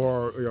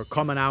or you're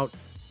coming out,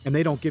 and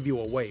they don't give you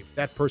a wave,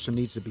 that person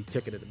needs to be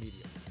ticketed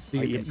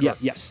immediately.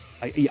 Yes,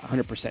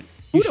 100%.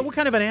 What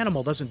kind of an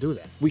animal doesn't do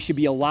that? We should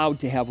be allowed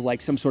to have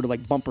like some sort of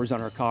like bumpers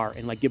on our car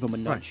and like give them a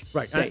nudge.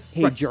 Right. Say,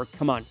 hey, jerk,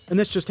 come on. And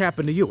this just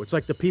happened to you. It's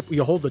like the people,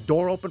 you hold the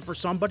door open for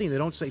somebody and they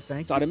don't say thank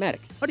you. It's automatic.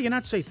 How do you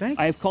not say thank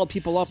you? I've called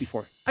people out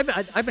before.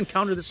 I've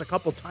encountered this a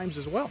couple times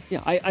as well.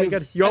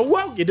 Yeah, you're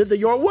welcome. You did the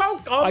you're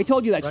welcome. I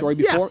told you that story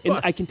before, yeah,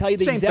 and I can tell you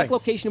the exact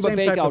location of a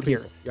bank out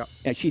here. Yeah.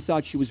 And she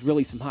thought she was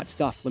really some hot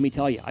stuff. Let me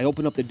tell you. I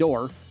open up the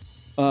door.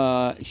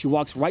 She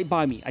walks right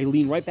by me. I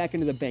lean right back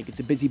into the bank. It's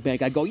a busy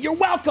bank. I go, you're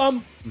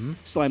welcome. Mm-hmm.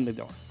 Slam the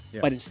door.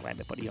 Yeah. I didn't slam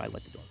it, but I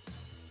let the door.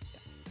 Yeah.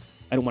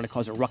 I don't want to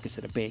cause a ruckus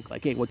at a bank.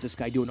 Like, hey, what's this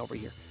guy doing over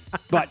here?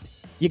 But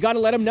you got to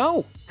let him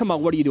know. Come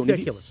on, what are you doing?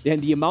 Ridiculous.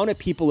 And the amount of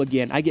people,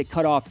 again, I get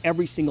cut off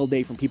every single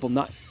day from people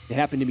not. It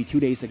happened to me 2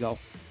 days ago.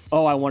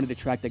 Oh, I wanted to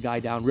track the guy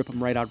down, rip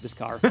him right out of his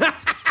car.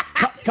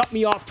 Cut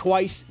me off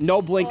twice,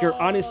 no blinker,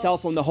 on his cell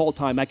phone the whole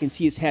time. I can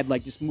see his head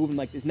like just moving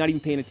like this, not even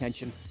paying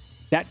attention.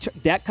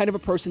 That kind of a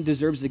person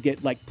deserves to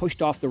get like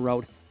pushed off the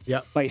road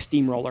by a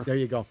steamroller. There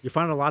you go. You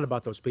find a lot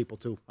about those people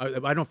too. I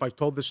don't know if I've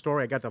told this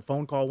story. I got the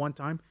phone call one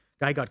time.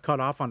 Guy got cut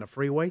off on the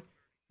freeway.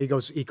 He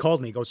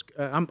called me. He goes,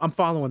 I'm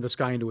following this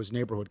guy into his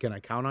neighborhood. Can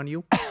I count on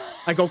you?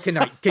 I go, can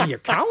you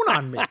count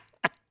on me?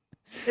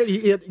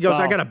 He goes,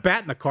 I got a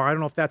bat in the car. I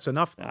don't know if that's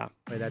enough. That's,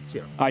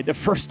 All right, the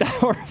first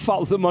hour of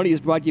Follow the Money is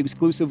brought to you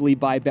exclusively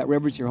by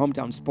BetRivers, your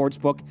hometown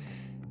sportsbook.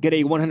 Get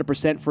a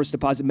 100% first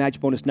deposit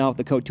match bonus now with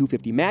the code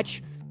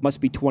 250MATCH. Must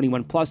be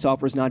 21 plus.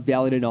 Offers not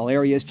valid in all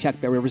areas. Check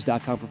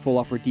BetRivers.com for full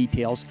offer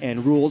details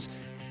and rules.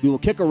 We will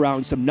kick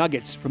around some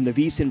nuggets from the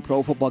VSiN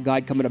Pro Football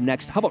Guide coming up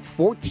next. How about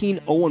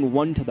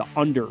 14-0-1 to the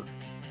under?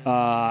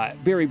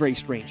 Very, very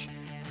strange.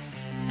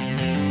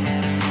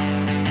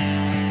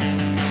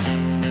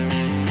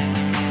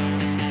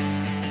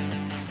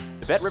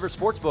 The BetRivers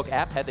Sportsbook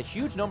app has a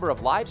huge number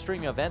of live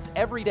streaming events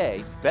every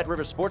day.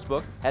 BetRivers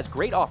Sportsbook has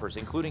great offers,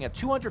 including a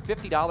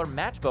 $250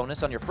 match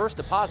bonus on your first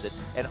deposit,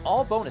 and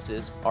all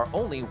bonuses are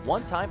only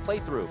one-time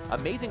playthrough.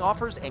 Amazing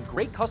offers and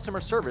great customer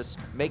service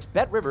makes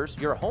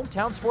BetRivers your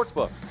hometown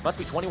sportsbook. Must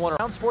be 21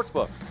 around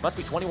sportsbook. Must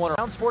be 21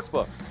 around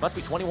sportsbook. Must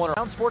be 21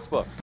 around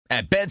sportsbook.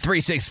 At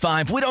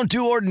Bet365, we don't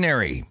do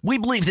ordinary. We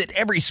believe that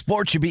every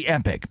sport should be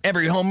epic.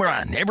 Every home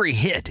run, every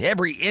hit,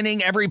 every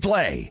inning, every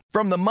play.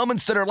 From the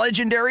moments that are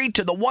legendary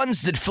to the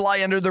ones that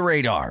fly under the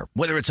radar.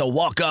 Whether it's a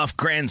walk-off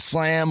grand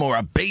slam or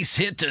a base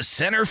hit to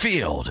center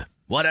field.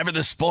 Whatever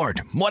the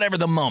sport, whatever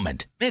the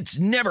moment. It's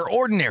never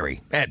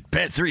ordinary at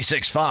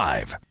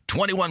Bet365.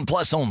 21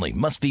 plus only.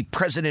 Must be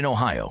present in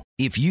Ohio.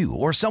 If you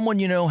or someone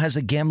you know has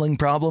a gambling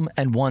problem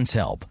and wants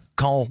help,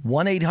 call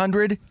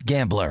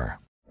 1-800-GAMBLER.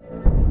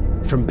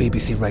 From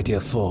BBC Radio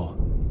 4,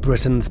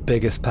 Britain's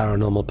biggest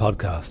paranormal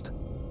podcast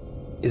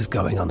is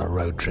going on a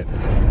road trip.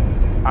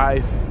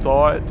 I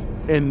thought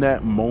in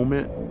that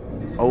moment,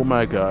 oh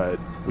my God,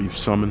 we've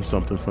summoned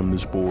something from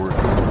this board.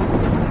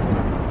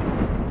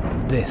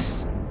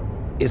 This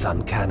is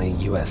Uncanny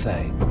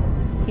USA.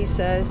 He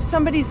says,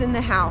 somebody's in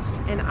the house,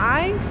 and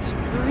I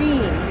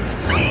screamed.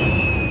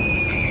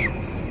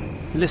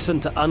 Listen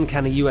to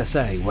Uncanny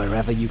USA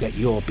wherever you get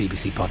your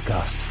BBC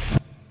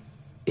podcasts,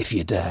 if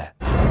you dare.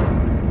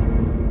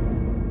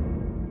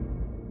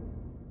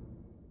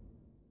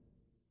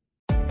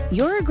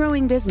 You're a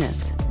growing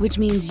business, which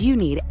means you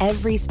need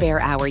every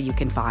spare hour you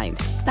can find.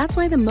 That's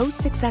why the most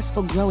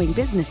successful growing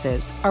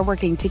businesses are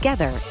working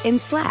together in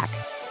Slack.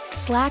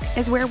 Slack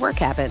is where work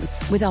happens,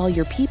 with all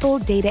your people,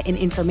 data, and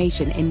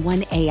information in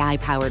one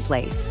AI-powered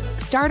place.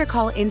 Start a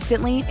call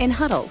instantly in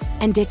huddles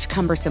and ditch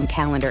cumbersome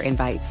calendar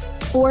invites.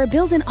 Or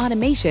build an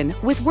automation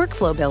with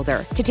Workflow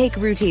Builder to take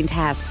routine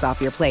tasks off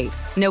your plate.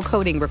 No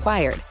coding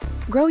required.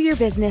 Grow your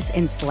business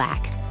in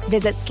Slack.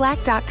 Visit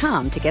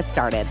slack.com to get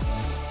started.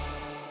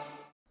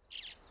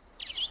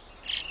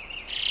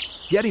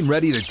 Getting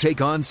ready to take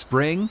on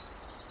spring?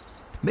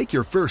 Make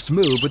your first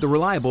move with the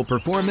reliable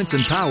performance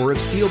and power of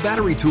Steel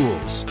battery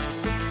tools.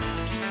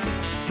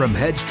 From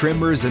hedge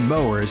trimmers and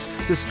mowers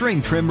to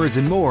string trimmers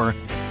and more,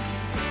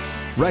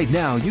 right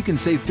now you can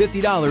save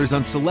 $50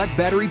 on select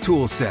battery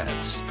tool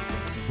sets.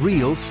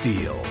 Real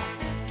Steel.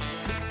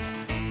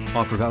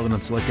 Offer valid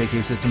on select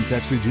AK system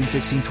sets through June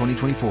 16,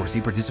 2024.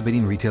 See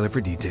participating retailer for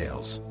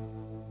details.